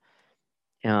them,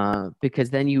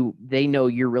 because then they know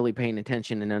you're really paying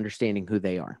attention and understanding who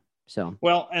they are. So,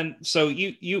 well, and so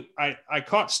I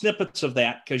caught snippets of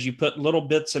that because you put little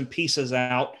bits and pieces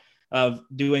out of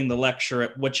doing the lecture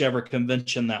at whichever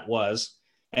convention that was.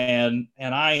 And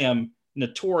I am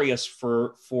notorious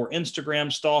for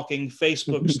Instagram stalking,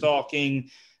 Facebook stalking,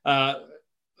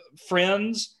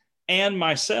 friends and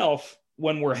myself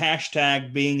when we're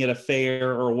hashtag being at a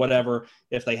fair or whatever,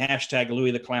 if they hashtag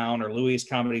Louis the Clown or Louis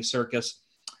Comedy Circus.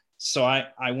 So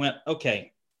I went,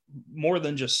 okay, more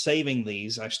than just saving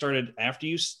these. I started after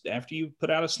you put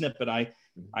out a snippet,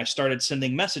 I started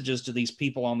sending messages to these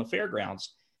people on the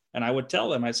fairgrounds, and I would tell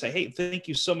them, I'd say, hey, thank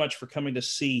you so much for coming to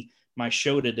see my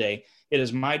show today. It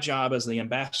is my job as the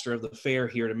ambassador of the fair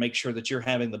here to make sure that you're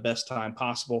having the best time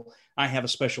possible. I have a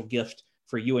special gift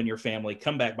for you and your family.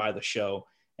 Come back by the show,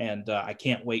 and I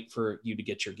can't wait for you to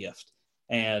get your gift.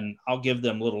 And I'll give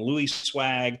them little Louis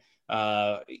swag,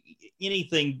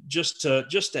 anything just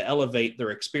to elevate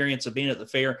their experience of being at the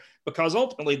fair, because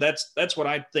ultimately that's what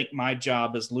I think my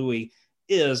job as Louis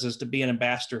is to be an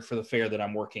ambassador for the fair that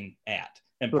I'm working at.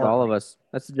 And for all of us,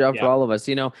 that's the job for all of us.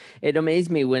 It amazed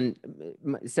me when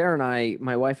Sarah and I,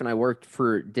 my wife and I, worked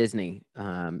for Disney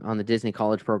on the Disney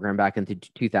College program back in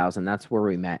 2000. That's where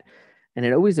we met, and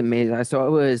it always amazed me. So I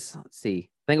was, I think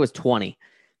it was 20,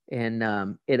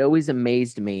 and it always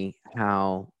amazed me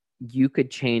how you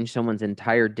could change someone's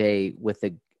entire day with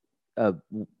a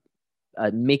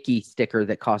Mickey sticker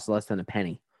that costs less than a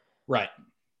penny. Right.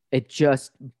 It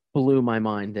just blew my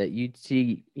mind that you'd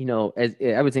see, as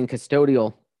I was in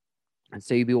custodial, and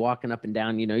so you'd be walking up and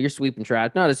down, you're sweeping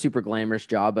trash, not a super glamorous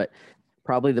job, but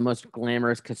probably the most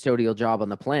glamorous custodial job on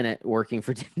the planet,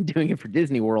 doing it for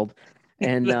Disney World.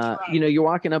 And, right. You're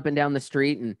walking up and down the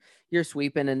street and you're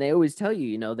sweeping, and they always tell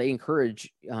you, they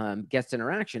encourage guest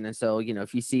interaction. And so,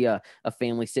 if you see a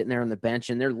family sitting there on the bench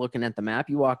and they're looking at the map,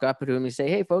 you walk up to them and say,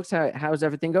 hey folks, how's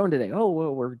everything going today? Oh,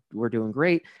 well, we're doing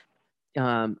great.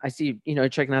 I see,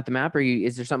 checking out the map.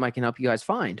 Is there something I can help you guys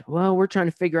find? Well, we're trying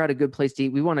to figure out a good place to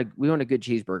eat. We want a good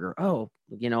cheeseburger. Oh,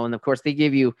 and of course they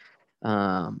give you,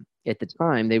 at the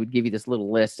time, they would give you this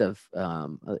little list of,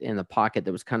 in the pocket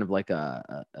that was kind of like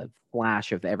a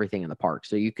flash of everything in the park.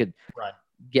 So you could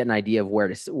get an idea of where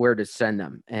to send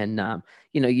them. And,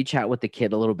 you chat with the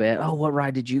kid a little bit. Oh, what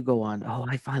ride did you go on? Oh,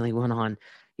 I finally went on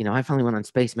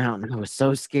Space Mountain. I was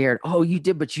so scared. Oh, you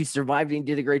did, but you survived and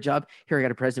you did a great job. Here, I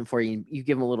got a present for you. And you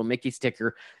give them a little Mickey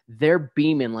sticker. They're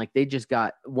beaming like they just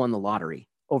won the lottery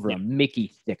over a Mickey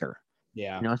sticker.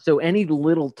 Yeah. So any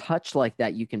little touch like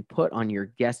that you can put on your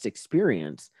guest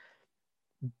experience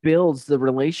builds the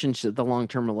relationship, the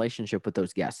long-term relationship with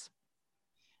those guests.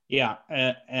 Yeah.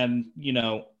 And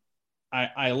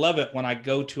I love it when I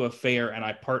go to a fair and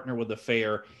I partner with a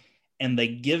fair and they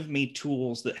give me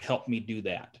tools that help me do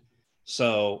that.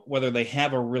 So whether they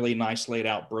have a really nice laid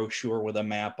out brochure with a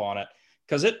map on it,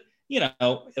 because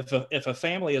if a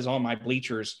family is on my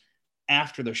bleachers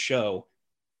after the show,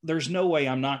 there's no way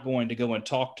I'm not going to go and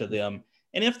talk to them.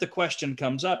 And if the question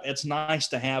comes up, it's nice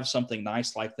to have something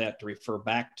nice like that to refer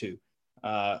back to,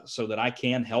 so that I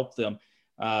can help them.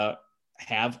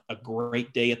 have a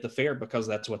great day at the fair because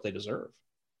that's what they deserve.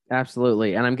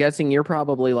 Absolutely. And I'm guessing you're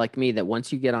probably like me, that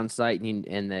once you get on site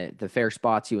and the fair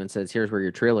spots you and says, here's where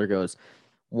your trailer goes.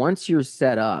 Once you're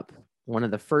set up, one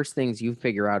of the first things you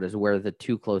figure out is where the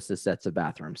two closest sets of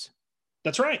bathrooms.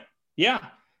 That's right. Yeah.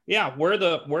 Yeah. Where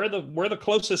the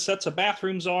closest sets of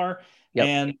bathrooms are.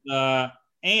 Yep.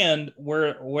 And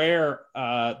where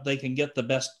they can get the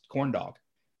best corn dog,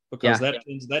 because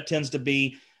that tends to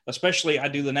be, especially I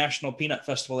do the National Peanut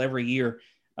Festival every year.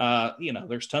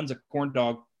 There's tons of corn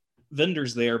dog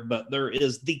vendors there, but there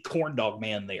is the corn dog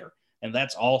man there, and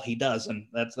that's all he does. And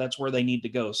that's where they need to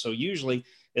go. So usually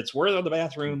it's where are the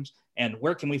bathrooms and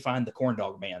where can we find the corn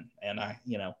dog man? And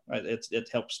it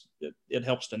helps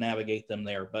to navigate them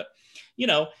there. But,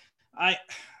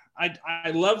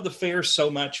 I love the fair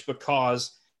so much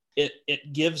because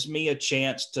it gives me a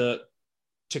chance to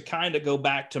kind of go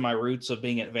back to my roots of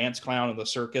being advanced clown in the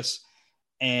circus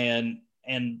and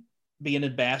be an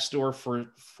ambassador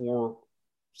for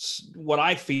what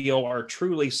I feel are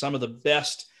truly some of the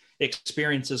best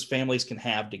experiences families can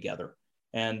have together.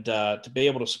 And to be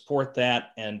able to support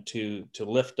that and to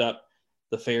lift up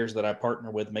the fairs that I partner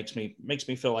with makes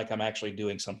me feel like I'm actually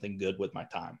doing something good with my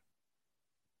time.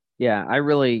 Yeah, I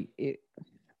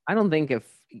don't think if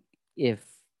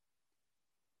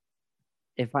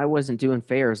I wasn't doing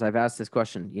fairs, I've asked this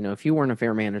question, if you weren't a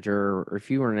fair manager or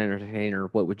if you were an entertainer,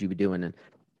 what would you be doing? And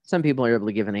some people are able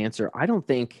to give an answer. I don't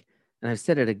think, and I've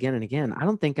said it again and again, I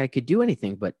don't think I could do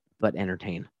anything but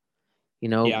entertain.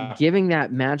 Giving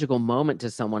that magical moment to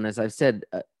someone, as I've said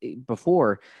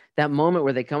before, that moment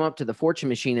where they come up to the fortune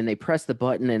machine and they press the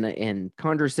button and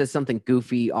Conjure says something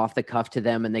goofy off the cuff to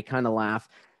them and they kind of laugh,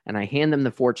 and I hand them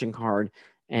the fortune card,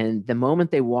 and the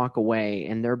moment they walk away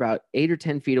and they're about 8 or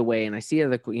 10 feet away, and I see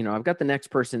I've got the next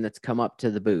person that's come up to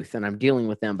the booth and I'm dealing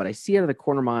with them, but I see out of the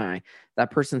corner of my eye,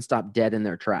 that person stopped dead in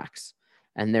their tracks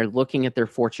and they're looking at their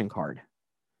fortune card.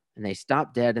 And they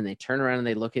stop dead and they turn around and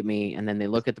they look at me, and then they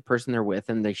look at the person they're with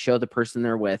and they show the person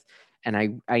they're with.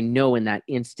 And I know in that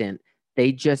instant,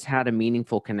 they just had a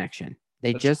meaningful connection.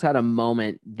 They just had a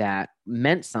moment that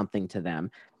meant something to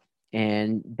them.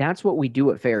 And that's what we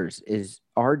do at fairs. Is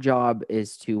our job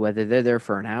is to, whether they're there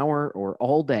for an hour or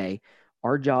all day,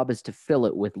 our job is to fill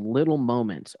it with little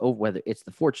moments. Oh, whether it's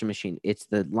the fortune machine, it's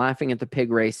the laughing at the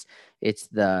pig race, it's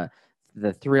the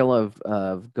thrill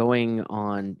of going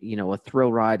on, a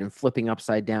thrill ride and flipping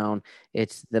upside down.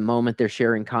 It's the moment they're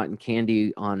sharing cotton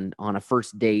candy on a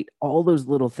first date. All those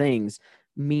little things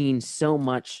mean so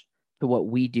much to what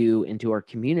we do and to our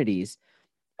communities.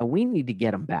 And we need to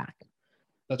get them back.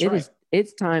 That's right.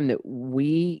 It's time that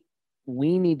we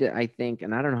need to, I think,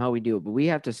 and I don't know how we do it, but we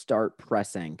have to start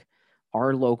pressing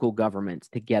our local governments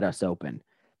to get us open.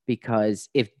 Because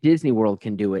if Disney World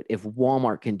can do it, if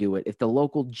Walmart can do it, if the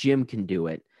local gym can do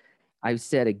it, I've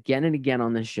said again and again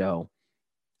on this show,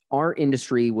 our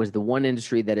industry was the one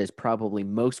industry that is probably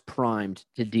most primed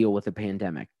to deal with a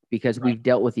pandemic, because we've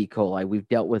dealt with E. coli, we've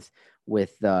dealt with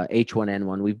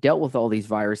H1N1, we've dealt with all these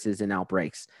viruses and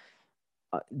outbreaks.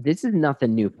 This is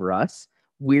nothing new for us.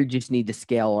 We just need to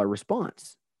scale our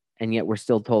response. And yet we're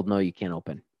still told, no, you can't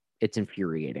open. It's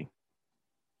infuriating.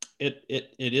 It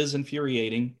is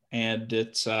infuriating, and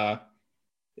it's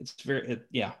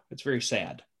very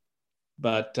sad,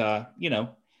 but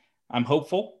I'm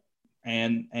hopeful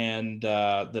and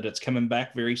that it's coming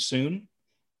back very soon,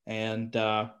 and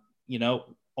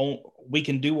we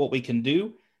can do what we can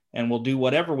do, and we'll do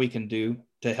whatever we can do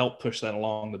to help push that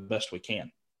along the best we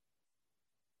can.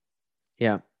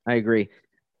 Yeah, I agree.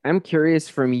 I'm curious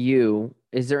from you,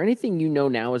 is there anything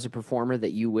now as a performer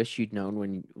that you wish you'd known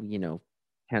when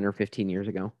 10 or 15 years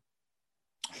ago?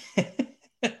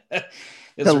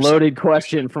 It's a loaded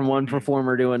question from one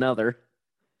performer to another.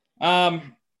 Here's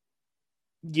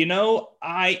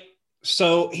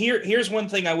one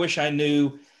thing I wish I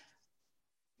knew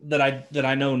that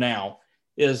I know now,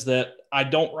 is that I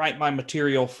don't write my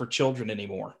material for children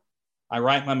anymore. I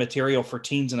write my material for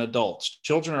teens and adults.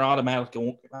 Children are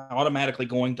automatically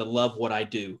going to love what I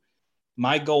do.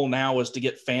 My goal now is to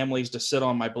get families to sit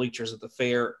on my bleachers at the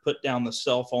fair, put down the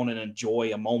cell phone, and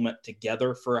enjoy a moment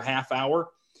together for a half hour,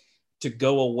 to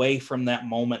go away from that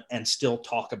moment and still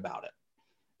talk about it.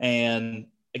 And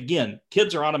again,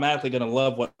 kids are automatically going to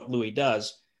love what Louis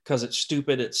does because it's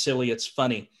stupid, it's silly, it's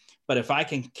funny. But if I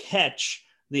can catch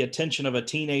the attention of a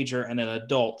teenager and an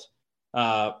adult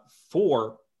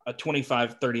for a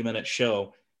 25, 30-minute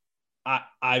show,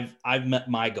 I've met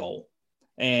my goal.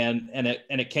 And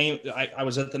it came, I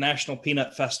was at the National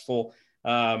Peanut Festival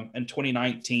in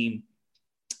 2019,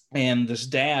 and this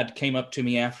dad came up to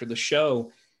me after the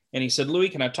show and he said, "Louis,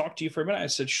 can I talk to you for a minute?" I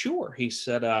said, "Sure." He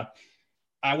said,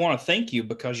 I want to thank you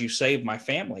because you saved my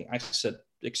family. I said,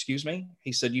 excuse me?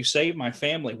 He said, you saved my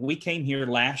family. We came here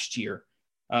last year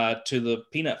to the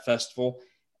Peanut Festival,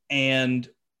 and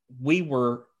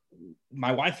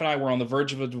my wife and I were on the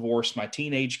verge of a divorce. My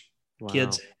teenage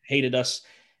kids hated us.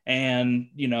 And,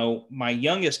 my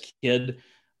youngest kid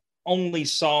only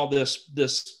saw this,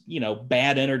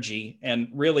 bad energy and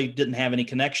really didn't have any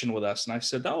connection with us. And I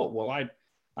said, oh, well,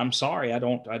 I'm sorry. I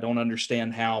don't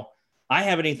understand how I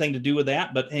have anything to do with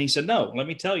that. And he said, no, let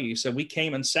me tell you. He said, we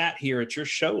came and sat here at your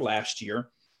show last year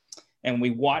and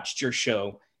we watched your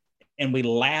show and we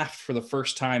laughed for the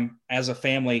first time as a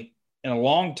family in a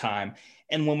long time.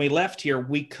 And when we left here,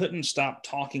 we couldn't stop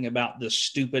talking about this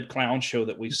stupid clown show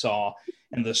that we saw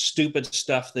and the stupid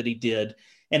stuff that he did.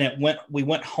 And we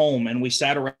went home and we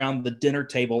sat around the dinner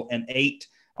table and ate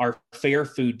our fair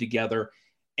food together.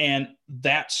 And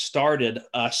that started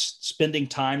us spending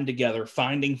time together,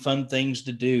 finding fun things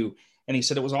to do. And he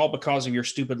said, it was all because of your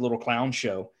stupid little clown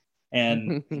show.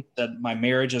 And he said, my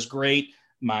marriage is great.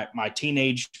 My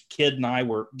teenage kid and I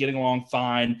were getting along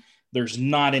fine. There's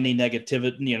not any negative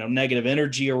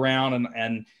energy around.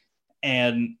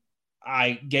 And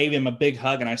I gave him a big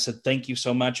hug and I said, thank you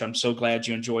so much. I'm so glad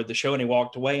you enjoyed the show. And he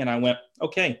walked away and I went,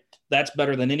 okay, that's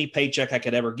better than any paycheck I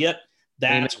could ever get.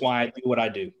 That's why I do what I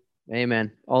do.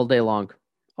 Amen. All day long,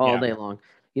 day long.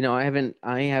 I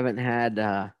haven't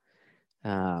had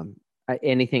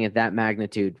anything at that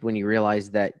magnitude when you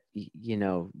realize that,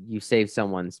 you saved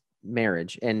someone's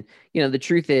marriage. And, the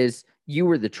truth is you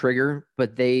were the trigger,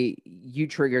 but you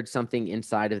triggered something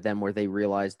inside of them where they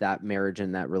realized that marriage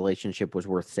and that relationship was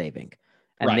worth saving.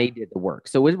 And they did the work.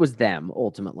 So it was them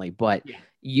ultimately, but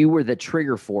you were the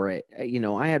trigger for it.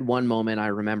 I had one moment I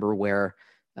remember where,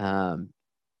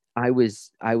 I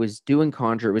was doing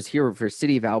Conjure. It was here for a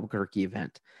City of Albuquerque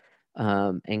event.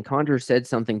 And Conjure said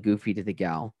something goofy to the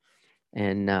gal.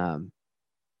 And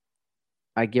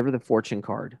I give her the fortune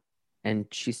card and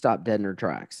she stopped dead in her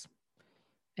tracks.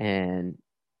 And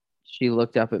she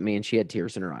looked up at me and she had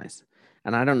tears in her eyes.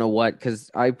 And I don't know what, because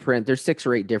there's 6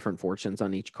 or 8 different fortunes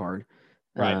on each card.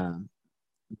 Right.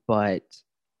 But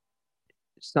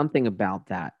something about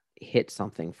that hit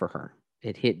something for her.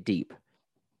 It hit deep.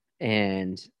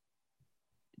 And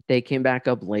they came back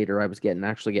up later. I was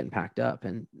actually getting packed up,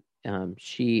 and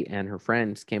she and her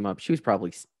friends came up. She was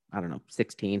probably,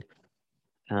 16.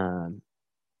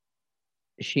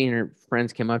 She and her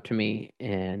friends came up to me,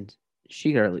 and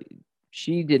she was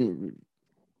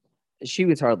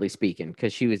hardly speaking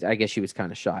because I guess she was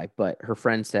kind of shy, but her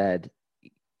friend said,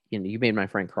 you made my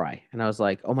friend cry. And I was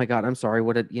like, oh my God, I'm sorry.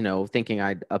 Thinking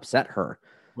I'd upset her.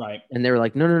 Right. And they were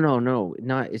like, no,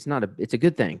 it's a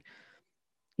good thing.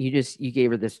 You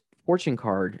gave her this fortune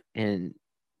card, and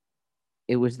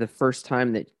it was the first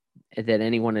time that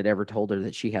anyone had ever told her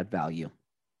that she had value.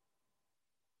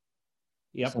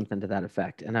 Yep. Something to that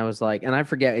effect. And I was like, and I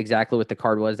forget exactly what the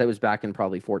card was. That was back in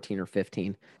probably 14 or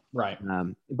 15. Right.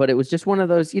 But it was just one of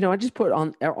those, I just put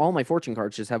on all my fortune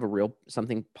cards, just have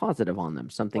something positive on them,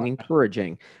 something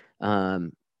encouraging.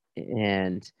 And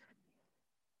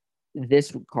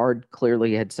this card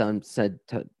clearly had said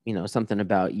something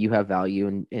about you have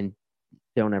value and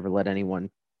don't ever let anyone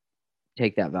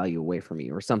take that value away from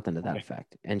you, or something to that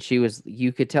effect. And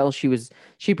you could tell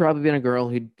she'd probably been a girl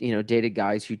who, dated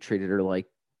guys who treated her like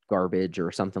garbage or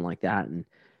something like that.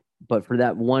 But for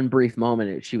that one brief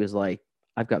moment, she was like,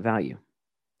 I've got value.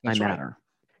 I matter.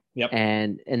 Yep.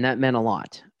 And that meant a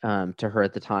lot to her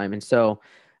at the time. And so,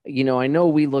 I know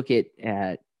we look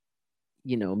at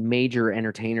major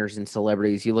entertainers and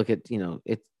celebrities. You look at,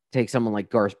 it takes someone like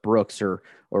Garth Brooks or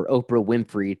Oprah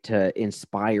Winfrey to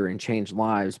inspire and change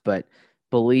lives. But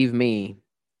believe me,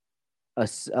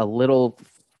 a little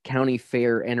county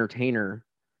fair entertainer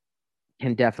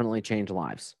can definitely change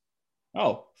lives.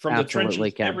 Oh, from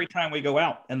Absolutely the trenches every time we go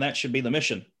out. And that should be the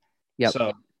mission. Yep.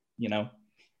 So,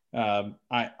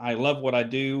 I love what I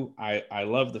do. I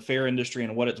love the fair industry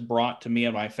and what it's brought to me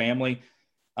and my family.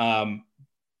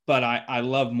 But I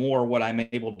love more what I'm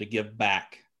able to give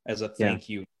back as a thank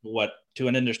you to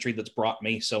an industry that's brought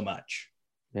me so much.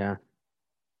 Yeah.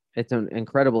 It's an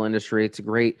incredible industry. It's a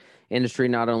great industry,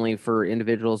 not only for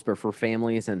individuals, but for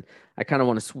families. And I kind of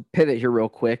want to pivot here real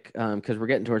quick because we're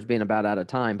getting towards being about out of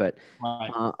time. But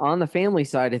on the family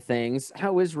side of things,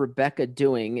 how is Rebecca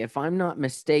doing? If I'm not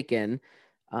mistaken,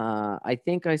 I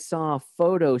think I saw a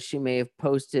photo she may have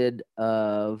posted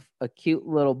of a cute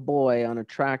little boy on a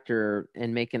tractor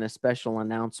and making a special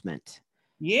announcement.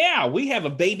 Yeah, we have a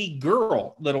baby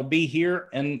girl that'll be here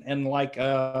in like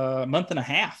a month and a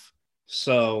half.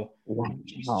 So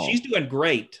she's doing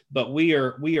great, but we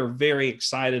are very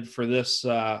excited for this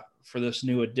for this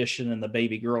new addition and the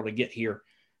baby girl to get here.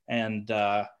 And,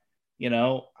 you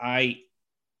know, I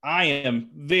am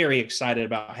very excited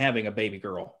about having a baby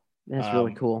girl. That's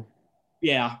really cool.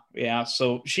 Yeah. Yeah.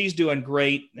 So she's doing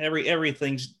great.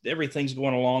 Everything's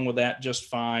going along with that just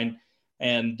fine.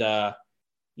 And,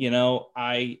 you know,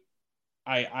 I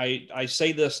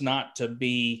say this not to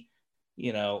be,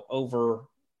 you know, over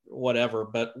whatever,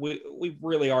 but we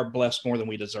really are blessed more than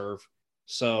we deserve.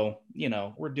 So, you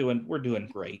know, we're doing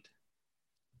great.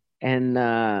 And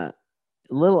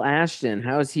little Ashton,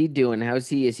 how's he doing?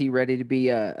 Is he ready to be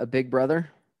a big brother?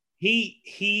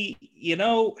 He, you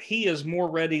know, he is more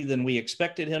ready than we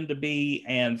expected him to be.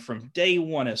 And from day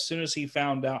one, as soon as he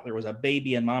found out there was a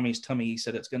baby in mommy's tummy, he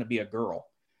said it's going to be a girl.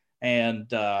 And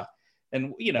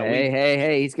you know,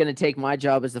 hey, he's going to take my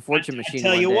job as the fortune machine. I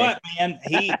tell you what, man,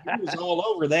 he was all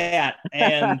over that.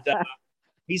 And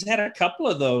he's had a couple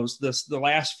of those the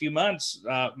last few months.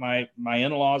 My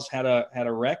in-laws had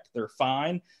a wreck. They're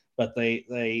fine, but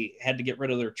they had to get rid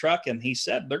of their truck. And he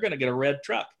said they're going to get a red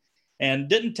truck.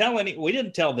 And we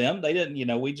didn't tell them. They didn't, you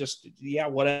know, we just, yeah,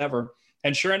 whatever.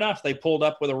 And sure enough, they pulled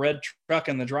up with a red truck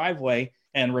in the driveway.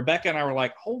 And Rebecca and I were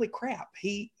like, holy crap,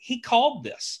 he called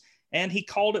this. And he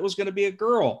called it was going to be a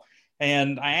girl.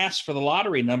 And I asked for the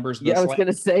lottery numbers. Yeah, I was going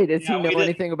to say, does he know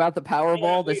anything about the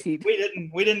Powerball?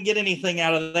 We didn't get anything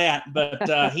out of that,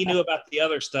 but he knew about the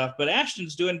other stuff. But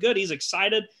Ashton's doing good. He's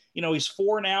excited. You know, he's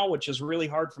 4 now, which is really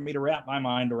hard for me to wrap my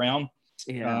mind around.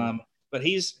 Yeah. But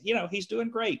he's doing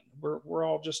great. We're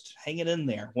all just hanging in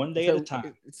there one day at a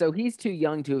time. So he's too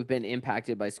young to have been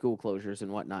impacted by school closures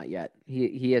and whatnot yet.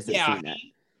 He hasn't seen that.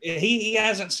 He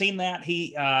hasn't seen that.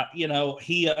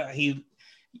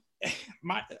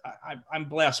 I'm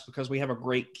blessed because we have a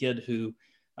great kid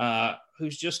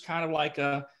who's just kind of like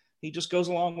he just goes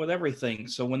along with everything.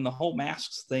 So when the whole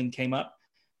masks thing came up,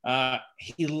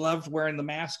 he loved wearing the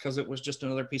mask because it was just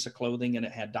another piece of clothing and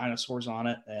it had dinosaurs on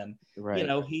it. And, you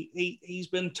know, he's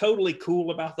been totally cool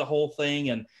about the whole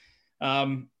thing. And,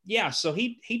 so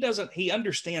he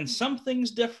understands some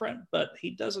things different, but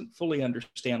he doesn't fully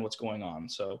understand what's going on.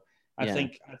 So I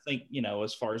think, you know,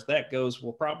 as far as that goes,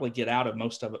 we'll probably get out of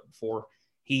most of it before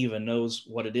he even knows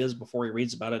what it is, before he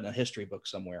reads about it in a history book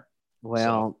somewhere.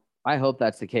 Well, I hope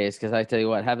that's the case. Cause I tell you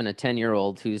what, having a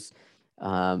 10-year-old who's,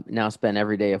 now spent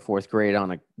every day of 4th grade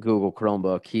on a Google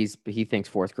Chromebook. He thinks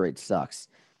 4th grade sucks.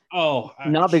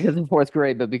 Not because of 4th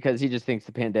grade, but because he just thinks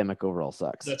the pandemic overall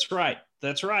sucks. That's right.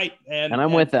 And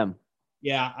I'm with them.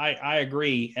 Yeah, I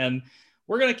agree. And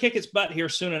we're going to kick its butt here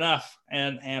soon enough.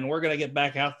 And we're going to get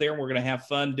back out there and we're going to have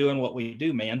fun doing what we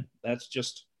do, man. That's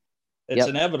just, it's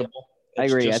inevitable. I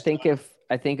agree. I think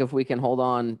if we can hold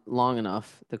on long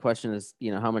enough, the question is,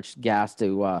 you know, how much gas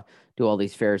do all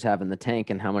these fairs have in the tank,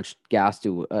 and how much gas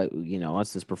do you know,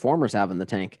 us as performers have in the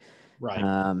tank? Right.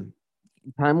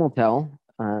 Time will tell.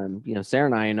 You know, Sarah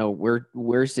and I know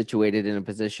we're situated in a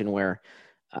position where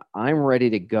I'm ready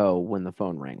to go when the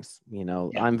phone rings. You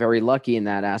know, I'm very lucky in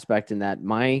that aspect, in that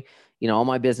all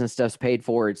my business stuff's paid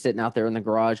for. It's sitting out there in the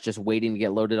garage, just waiting to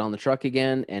get loaded on the truck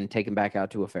again and taken back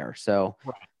out to a fair. So.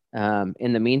 Right.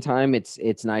 In the meantime,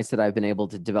 it's nice that I've been able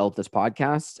to develop this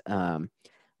podcast.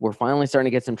 We're finally starting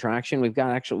to get some traction. We've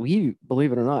got we,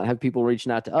 believe it or not, have people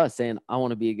reaching out to us saying, I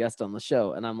want to be a guest on the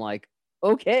show. And I'm like,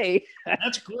 okay,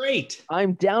 that's great.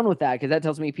 I'm down with that, because that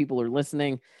tells me people are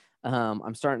listening.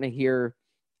 I'm starting to hear,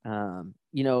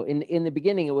 you know, in the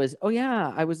beginning it was, oh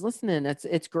yeah, I was listening.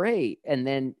 It's great. And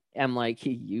then I'm like,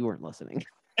 you weren't listening.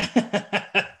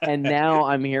 And now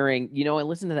I'm hearing, you know, I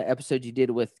listened to the episode you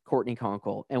did with Courtney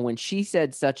Conkle, and when she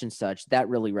said such and such, that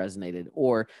really resonated.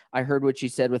 Or I heard what she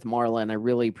said with Marla, and I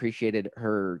really appreciated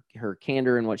her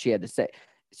candor and what she had to say.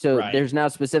 So there's now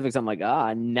specifics. I'm like,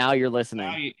 now you're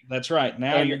listening. That's right.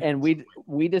 Now and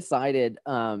we decided,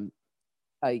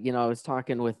 you know, I was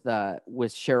talking with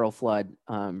Cheryl Flood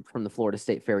from the Florida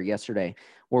State Fair yesterday.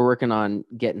 We're working on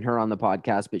getting her on the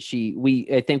podcast, but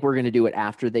I think we're going to do it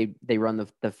after they run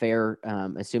the fair,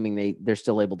 assuming they're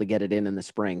still able to get it in the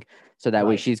spring. So that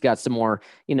way she's got some more,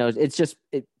 you know, it's just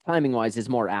timing wise is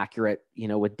more accurate, you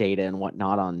know, with data and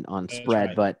whatnot on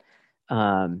spread. Right.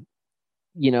 But,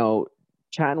 you know,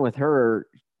 chatting with her,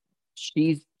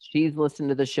 she's listened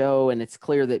to the show, and it's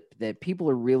clear that people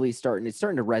are really it's starting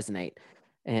to resonate.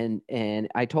 And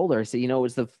I told her, I said, you know,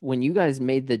 it was when you guys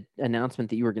made the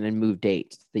announcement that you were going to move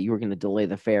dates, that you were going to delay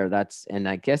the fair. And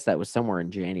I guess that was somewhere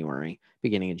in January,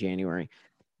 beginning of January.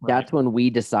 Right. That's when we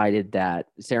decided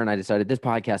Sarah and I decided this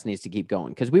podcast needs to keep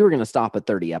going, because we were going to stop at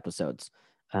 30 episodes.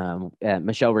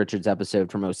 Michelle Richards'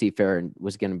 episode from OC Fair and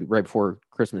was going to be right before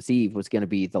Christmas Eve, was going to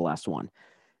be the last one.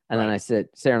 And then I said,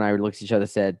 Sarah and I looked at each other and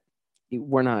said,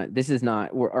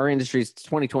 our industry's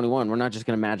 2021. We're not just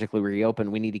going to magically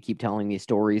reopen. We need to keep telling these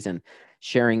stories and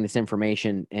sharing this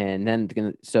information. And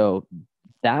then, so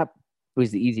that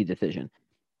was the easy decision.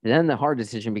 Then the hard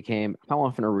decision became, how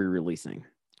often are we releasing?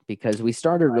 Because we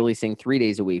started releasing 3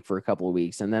 days a week for a couple of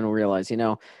weeks. And then we realized, we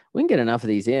can get enough of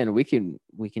these in. We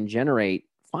can generate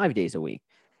 5 days a week.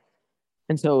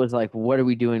 And so it was like, what are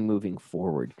we doing moving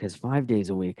forward? Because 5 days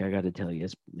a week, I got to tell you,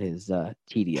 is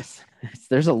tedious.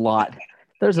 There's a lot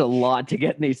to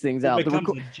getting these things out. It becomes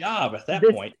a job at that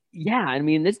point. Yeah. I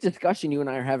mean, this discussion you and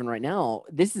I are having right now,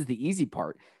 this is the easy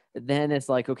part. Then it's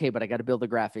like, okay, but I got to build the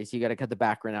graphics. You got to cut the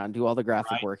background out and do all the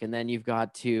graphic work. And then you've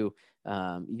got to,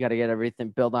 get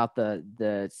everything, build out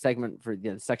the segment for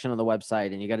the section on the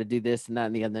website. And you got to do this and that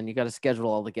and then you got to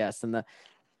schedule all the guests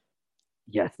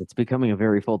yes, it's becoming a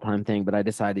very full-time thing, but I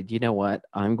decided, you know what?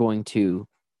 I'm going to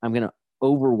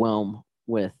overwhelm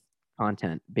with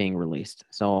content being released.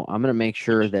 So I'm going to make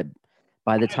sure that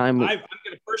by the time I'm going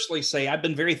to personally say I've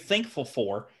been very thankful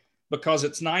for, because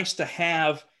it's nice to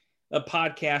have a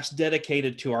podcast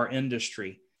dedicated to our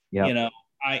industry. Yeah.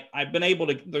 I've been able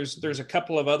to, there's a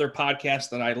couple of other podcasts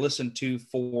that I listen to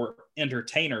for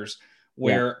entertainers,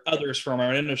 where others from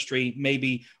our industry,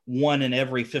 maybe one in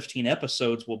every 15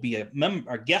 episodes will be a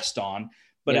guest on,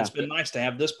 but it's been nice to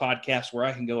have this podcast where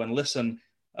I can go and listen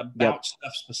about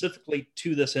stuff specifically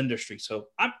to this industry. So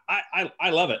I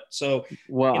love it. So,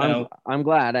 well, I'm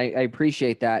glad. I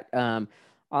appreciate that.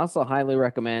 Also highly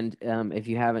recommend, if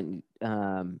you haven't,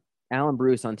 Alan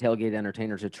Bruce on Tailgate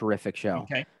Entertainer is a terrific show.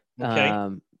 Okay.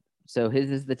 So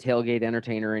his is the Tailgate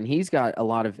Entertainer, and he's got a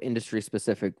lot of industry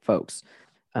specific folks.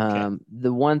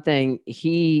 The one thing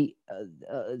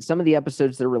some of the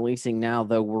episodes they're releasing now,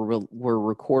 though, were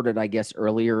recorded, I guess,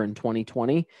 earlier in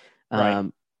 2020.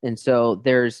 And so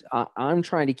I'm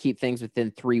trying to keep things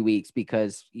within 3 weeks,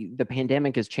 because the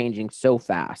pandemic is changing so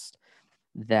fast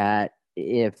that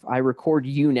if I record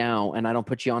you now and I don't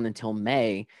put you on until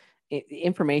May,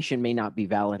 information may not be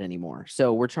valid anymore.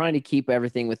 So we're trying to keep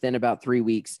everything within about 3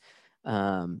 weeks.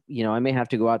 I may have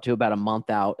to go out to about a month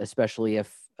out, especially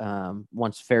if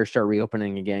once fairs start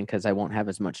reopening again, because I won't have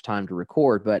as much time to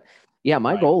record. But yeah,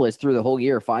 my goal is through the whole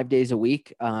year, 5 days a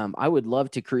week. I would love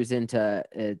to cruise into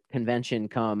a convention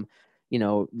come,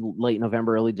 late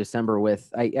November, early December with,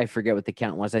 I forget what the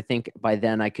count was. I think by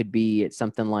then I could be at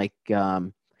something like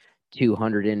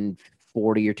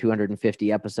 240 or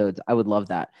 250 episodes. I would love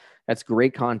that. That's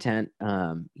great content.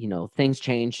 Things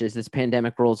change as this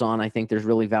pandemic rolls on. I think there's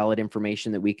really valid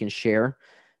information that we can share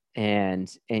and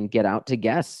get out to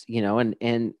guests,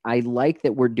 and I like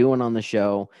that we're doing on the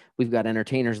show. We've got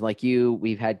entertainers like you.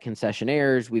 We've had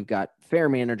concessionaires. We've got fair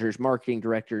managers, marketing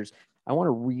directors. I want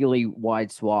a really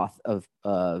wide swath of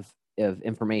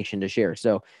information to share.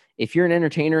 So if you're an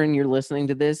entertainer and you're listening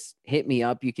to this, hit me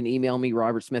up. You can email me,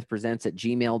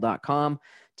 robertsmithpresents@gmail.com.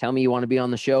 Tell me you want to be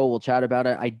on the show. We'll chat about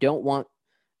it. I don't want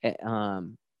it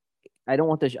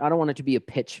to be a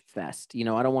pitch fest. I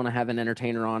don't want to have an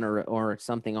entertainer on or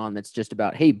something on that's just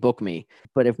about, hey, book me.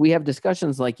 But if we have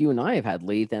discussions like you and I have had,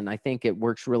 Lee, then I think it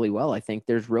works really well. I think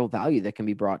there's real value that can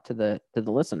be brought to the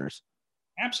listeners.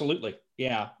 Absolutely.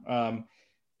 Yeah.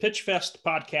 Pitch fest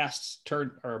podcasts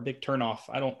are a big turnoff.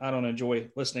 I don't enjoy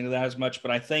listening to that as much,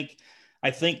 but I think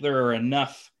there are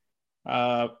enough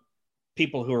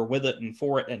people who are with it and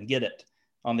for it and get it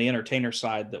on the entertainer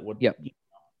side that would be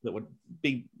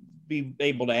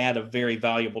able to add a very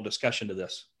valuable discussion to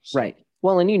this. So. Right.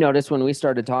 Well, and you notice when we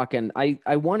started talking, I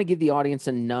want to give the audience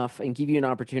enough and give you an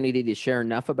opportunity to share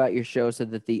enough about your show so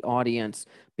that the audience,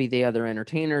 be they other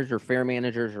entertainers or fair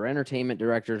managers or entertainment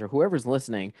directors or whoever's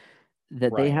listening,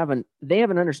 that they have an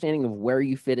understanding of where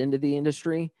you fit into the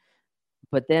industry.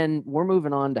 But then we're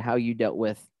moving on to how you dealt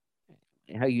with,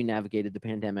 how you navigated the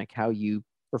pandemic, how you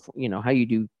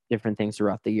do different things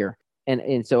throughout the year.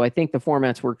 And so I think the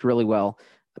formats worked really well.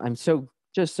 I'm so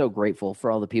grateful for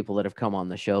all the people that have come on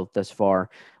the show thus far.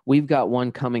 We've got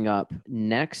one coming up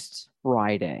next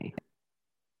Friday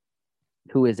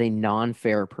who is a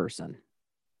non-fair person.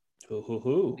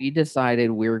 We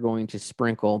decided we were going to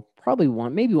sprinkle probably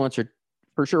maybe once,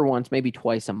 maybe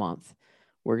twice a month.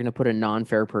 We're going to put a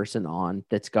non-fair person on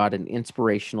that's got an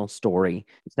inspirational story,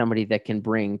 somebody that can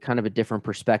bring kind of a different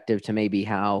perspective to maybe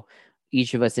how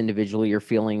each of us individually are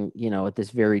feeling, at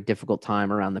this very difficult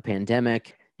time around the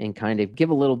pandemic, and kind of give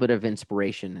a little bit of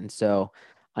inspiration. And so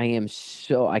I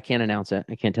can't announce it.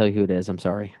 I can't tell you who it is. I'm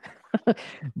sorry.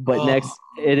 But next,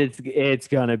 it's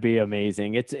going to be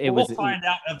amazing. We'll find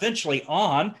out eventually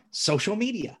on social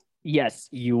media. Yes,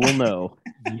 you will know.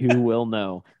 You will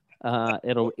know.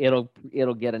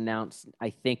 It'll get announced. I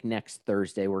think next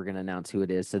Thursday we're going to announce who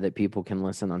it is so that people can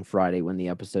listen on Friday when the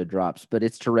episode drops. But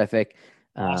it's terrific.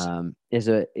 Awesome.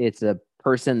 It's a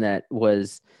person that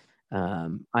was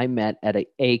I met at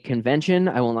a convention.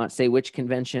 I will not say which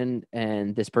convention,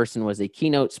 and this person was a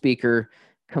keynote speaker.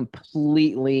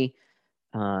 Completely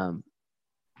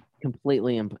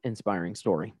inspiring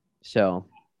story. So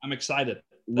I'm excited.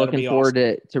 Looking forward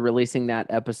to releasing that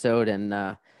episode. And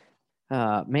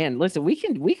man, listen, we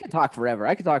can talk forever.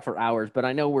 I could talk for hours, but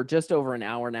I know we're just over an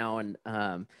hour now, and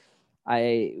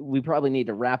we probably need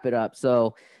to wrap it up.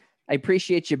 So I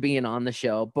appreciate you being on the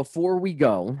show. Before we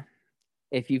go,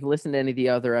 if you've listened to any of the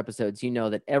other episodes, you know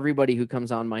that everybody who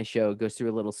comes on my show goes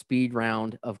through a little speed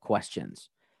round of questions.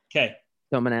 Okay.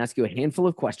 So I'm going to ask you a handful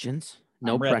of questions.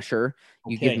 No pressure.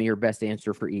 You give me your best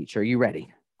answer for each. Are you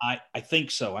ready? I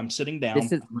think so. I'm sitting down.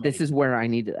 This is where I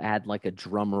need to add like a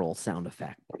drum roll sound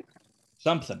effect.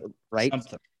 Something. Right?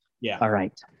 Something. Yeah. All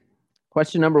right.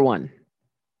 Question number 1.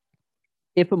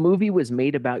 If a movie was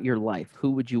made about your life,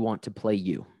 who would you want to play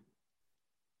you?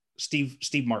 Steve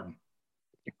Martin.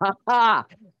 God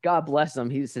bless him.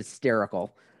 He's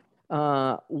hysterical.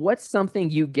 What's something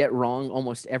you get wrong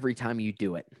almost every time you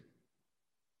do it?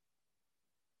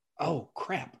 Oh,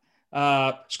 crap.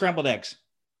 Scrambled eggs.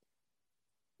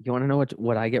 You want to know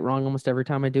what I get wrong almost every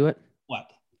time I do it?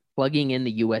 What? Plugging in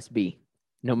the USB.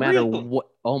 No matter Really? what.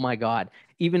 Oh my God.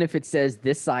 Even if it says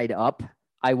this side up,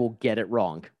 I will get it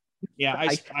wrong. Yeah,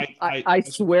 I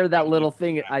swear that little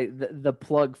thing, the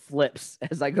plug flips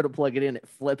as I go to plug it in. It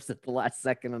flips at the last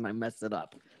second, and I mess it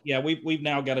up. Yeah, we've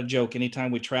now got a joke.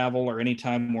 Anytime we travel or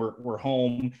anytime we're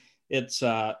home, it's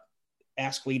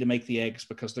ask Lee to make the eggs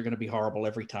because they're going to be horrible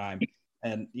every time.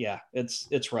 And yeah, it's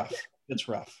rough. It's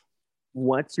rough.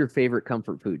 What's your favorite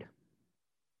comfort food?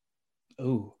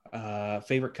 Oh,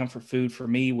 favorite comfort food for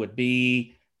me would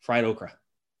be fried okra.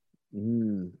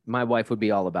 My wife would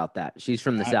be all about that. She's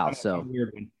from the South, so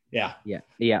weird one. Yeah.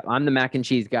 I'm the mac and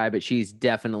cheese guy, but she's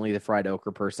definitely the fried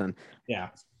okra person. Yeah.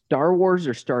 Star Wars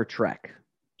or Star Trek?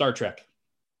 Star Trek.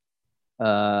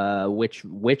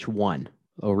 Which one?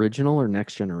 Original or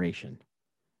Next Generation?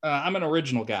 I'm an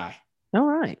original guy. All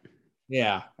right.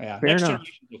 Yeah. Fair Next enough.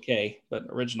 Generation's okay, but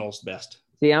original's the best.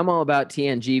 See, I'm all about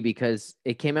TNG because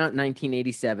it came out in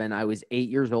 1987. I was 8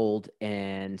 years old,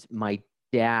 and my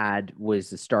dad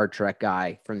was a Star Trek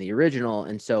guy from the original,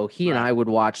 and so he and I would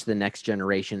watch the Next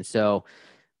Generation. So,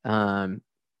 there's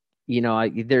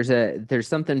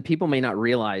something people may not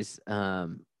realize.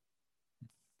 Do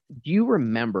you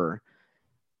remember,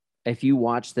 if you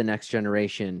watch the Next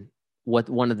Generation, what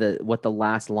the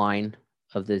last line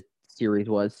of the series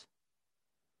was?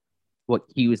 What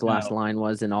Q's last line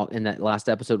was in that last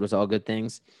episode was all good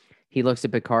things. He looks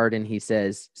at Picard and he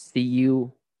says, "See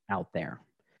you out there."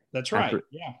 That's right.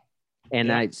 Yeah.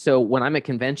 And so when I'm at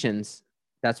conventions,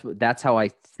 that's how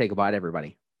I say goodbye to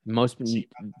everybody.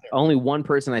 Only one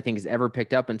person I think has ever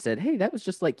picked up and said, "Hey, that was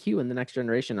just like Q in the Next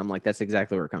Generation." I'm like, that's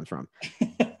exactly where it comes from.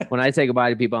 When I say goodbye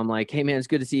to people, I'm like, "Hey man, it's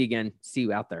good to see you again. See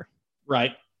you out there."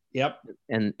 Right. Yep.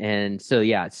 And so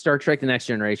yeah, Star Trek: The Next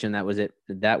Generation. That was it.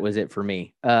 That was it for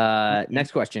me.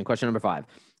 Next question. Question number 5.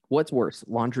 What's worse,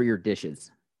 laundry or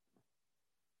dishes?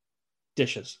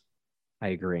 Dishes. I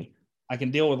agree. I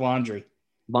can deal with laundry.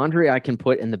 Laundry I can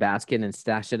put in the basket and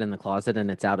stash it in the closet, and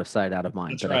it's out of sight, out of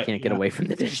mind. That's but right. I can't get away from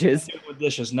the dishes. Can't deal with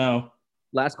dishes, no.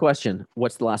 Last question.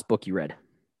 What's the last book you read?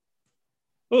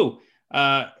 Oh,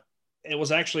 it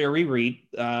was actually a reread.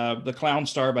 The Clown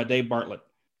Star by Dave Bartlett.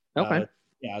 Okay.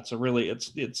 Yeah, it's a really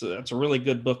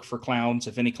good book for clowns.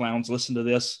 If any clowns listen to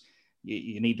this,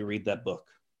 you need to read that book.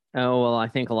 Oh, well, I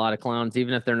think a lot of clowns,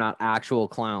 even if they're not actual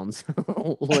clowns,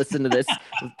 listen to this.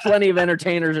 Plenty of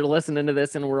entertainers are listening to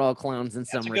this, and we're all clowns in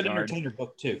some regard. It's a good entertainer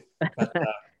book, too.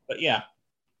 But yeah.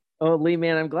 Oh, Lee,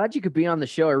 man, I'm glad you could be on the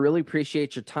show. I really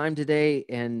appreciate your time today,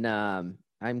 and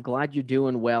I'm glad you're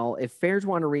doing well. If fairs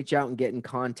want to reach out and get in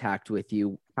contact with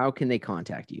you, how can they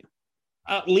contact you?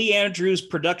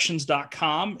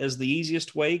 LeeAndrewsProductions.com is the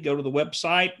easiest way. Go to the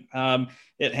website.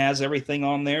 It has everything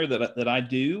on there that I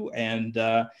do, and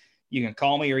you can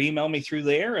call me or email me through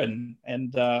there, and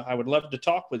I would love to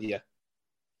talk with you.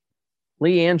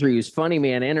 Lee Andrews, funny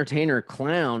man, entertainer,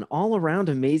 clown, all around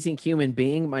amazing human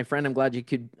being. My friend, I'm glad you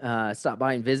could stop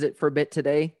by and visit for a bit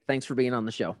today. Thanks for being on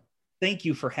the show. Thank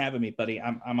you for having me, buddy.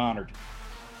 I'm honored.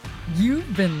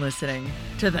 You've been listening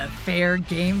to the Fair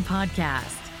Game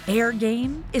Podcast. Fair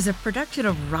Game is a production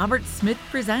of Robert Smith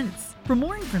Presents. For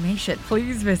more information,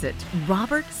 please visit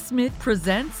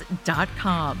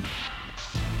robertsmithpresents.com.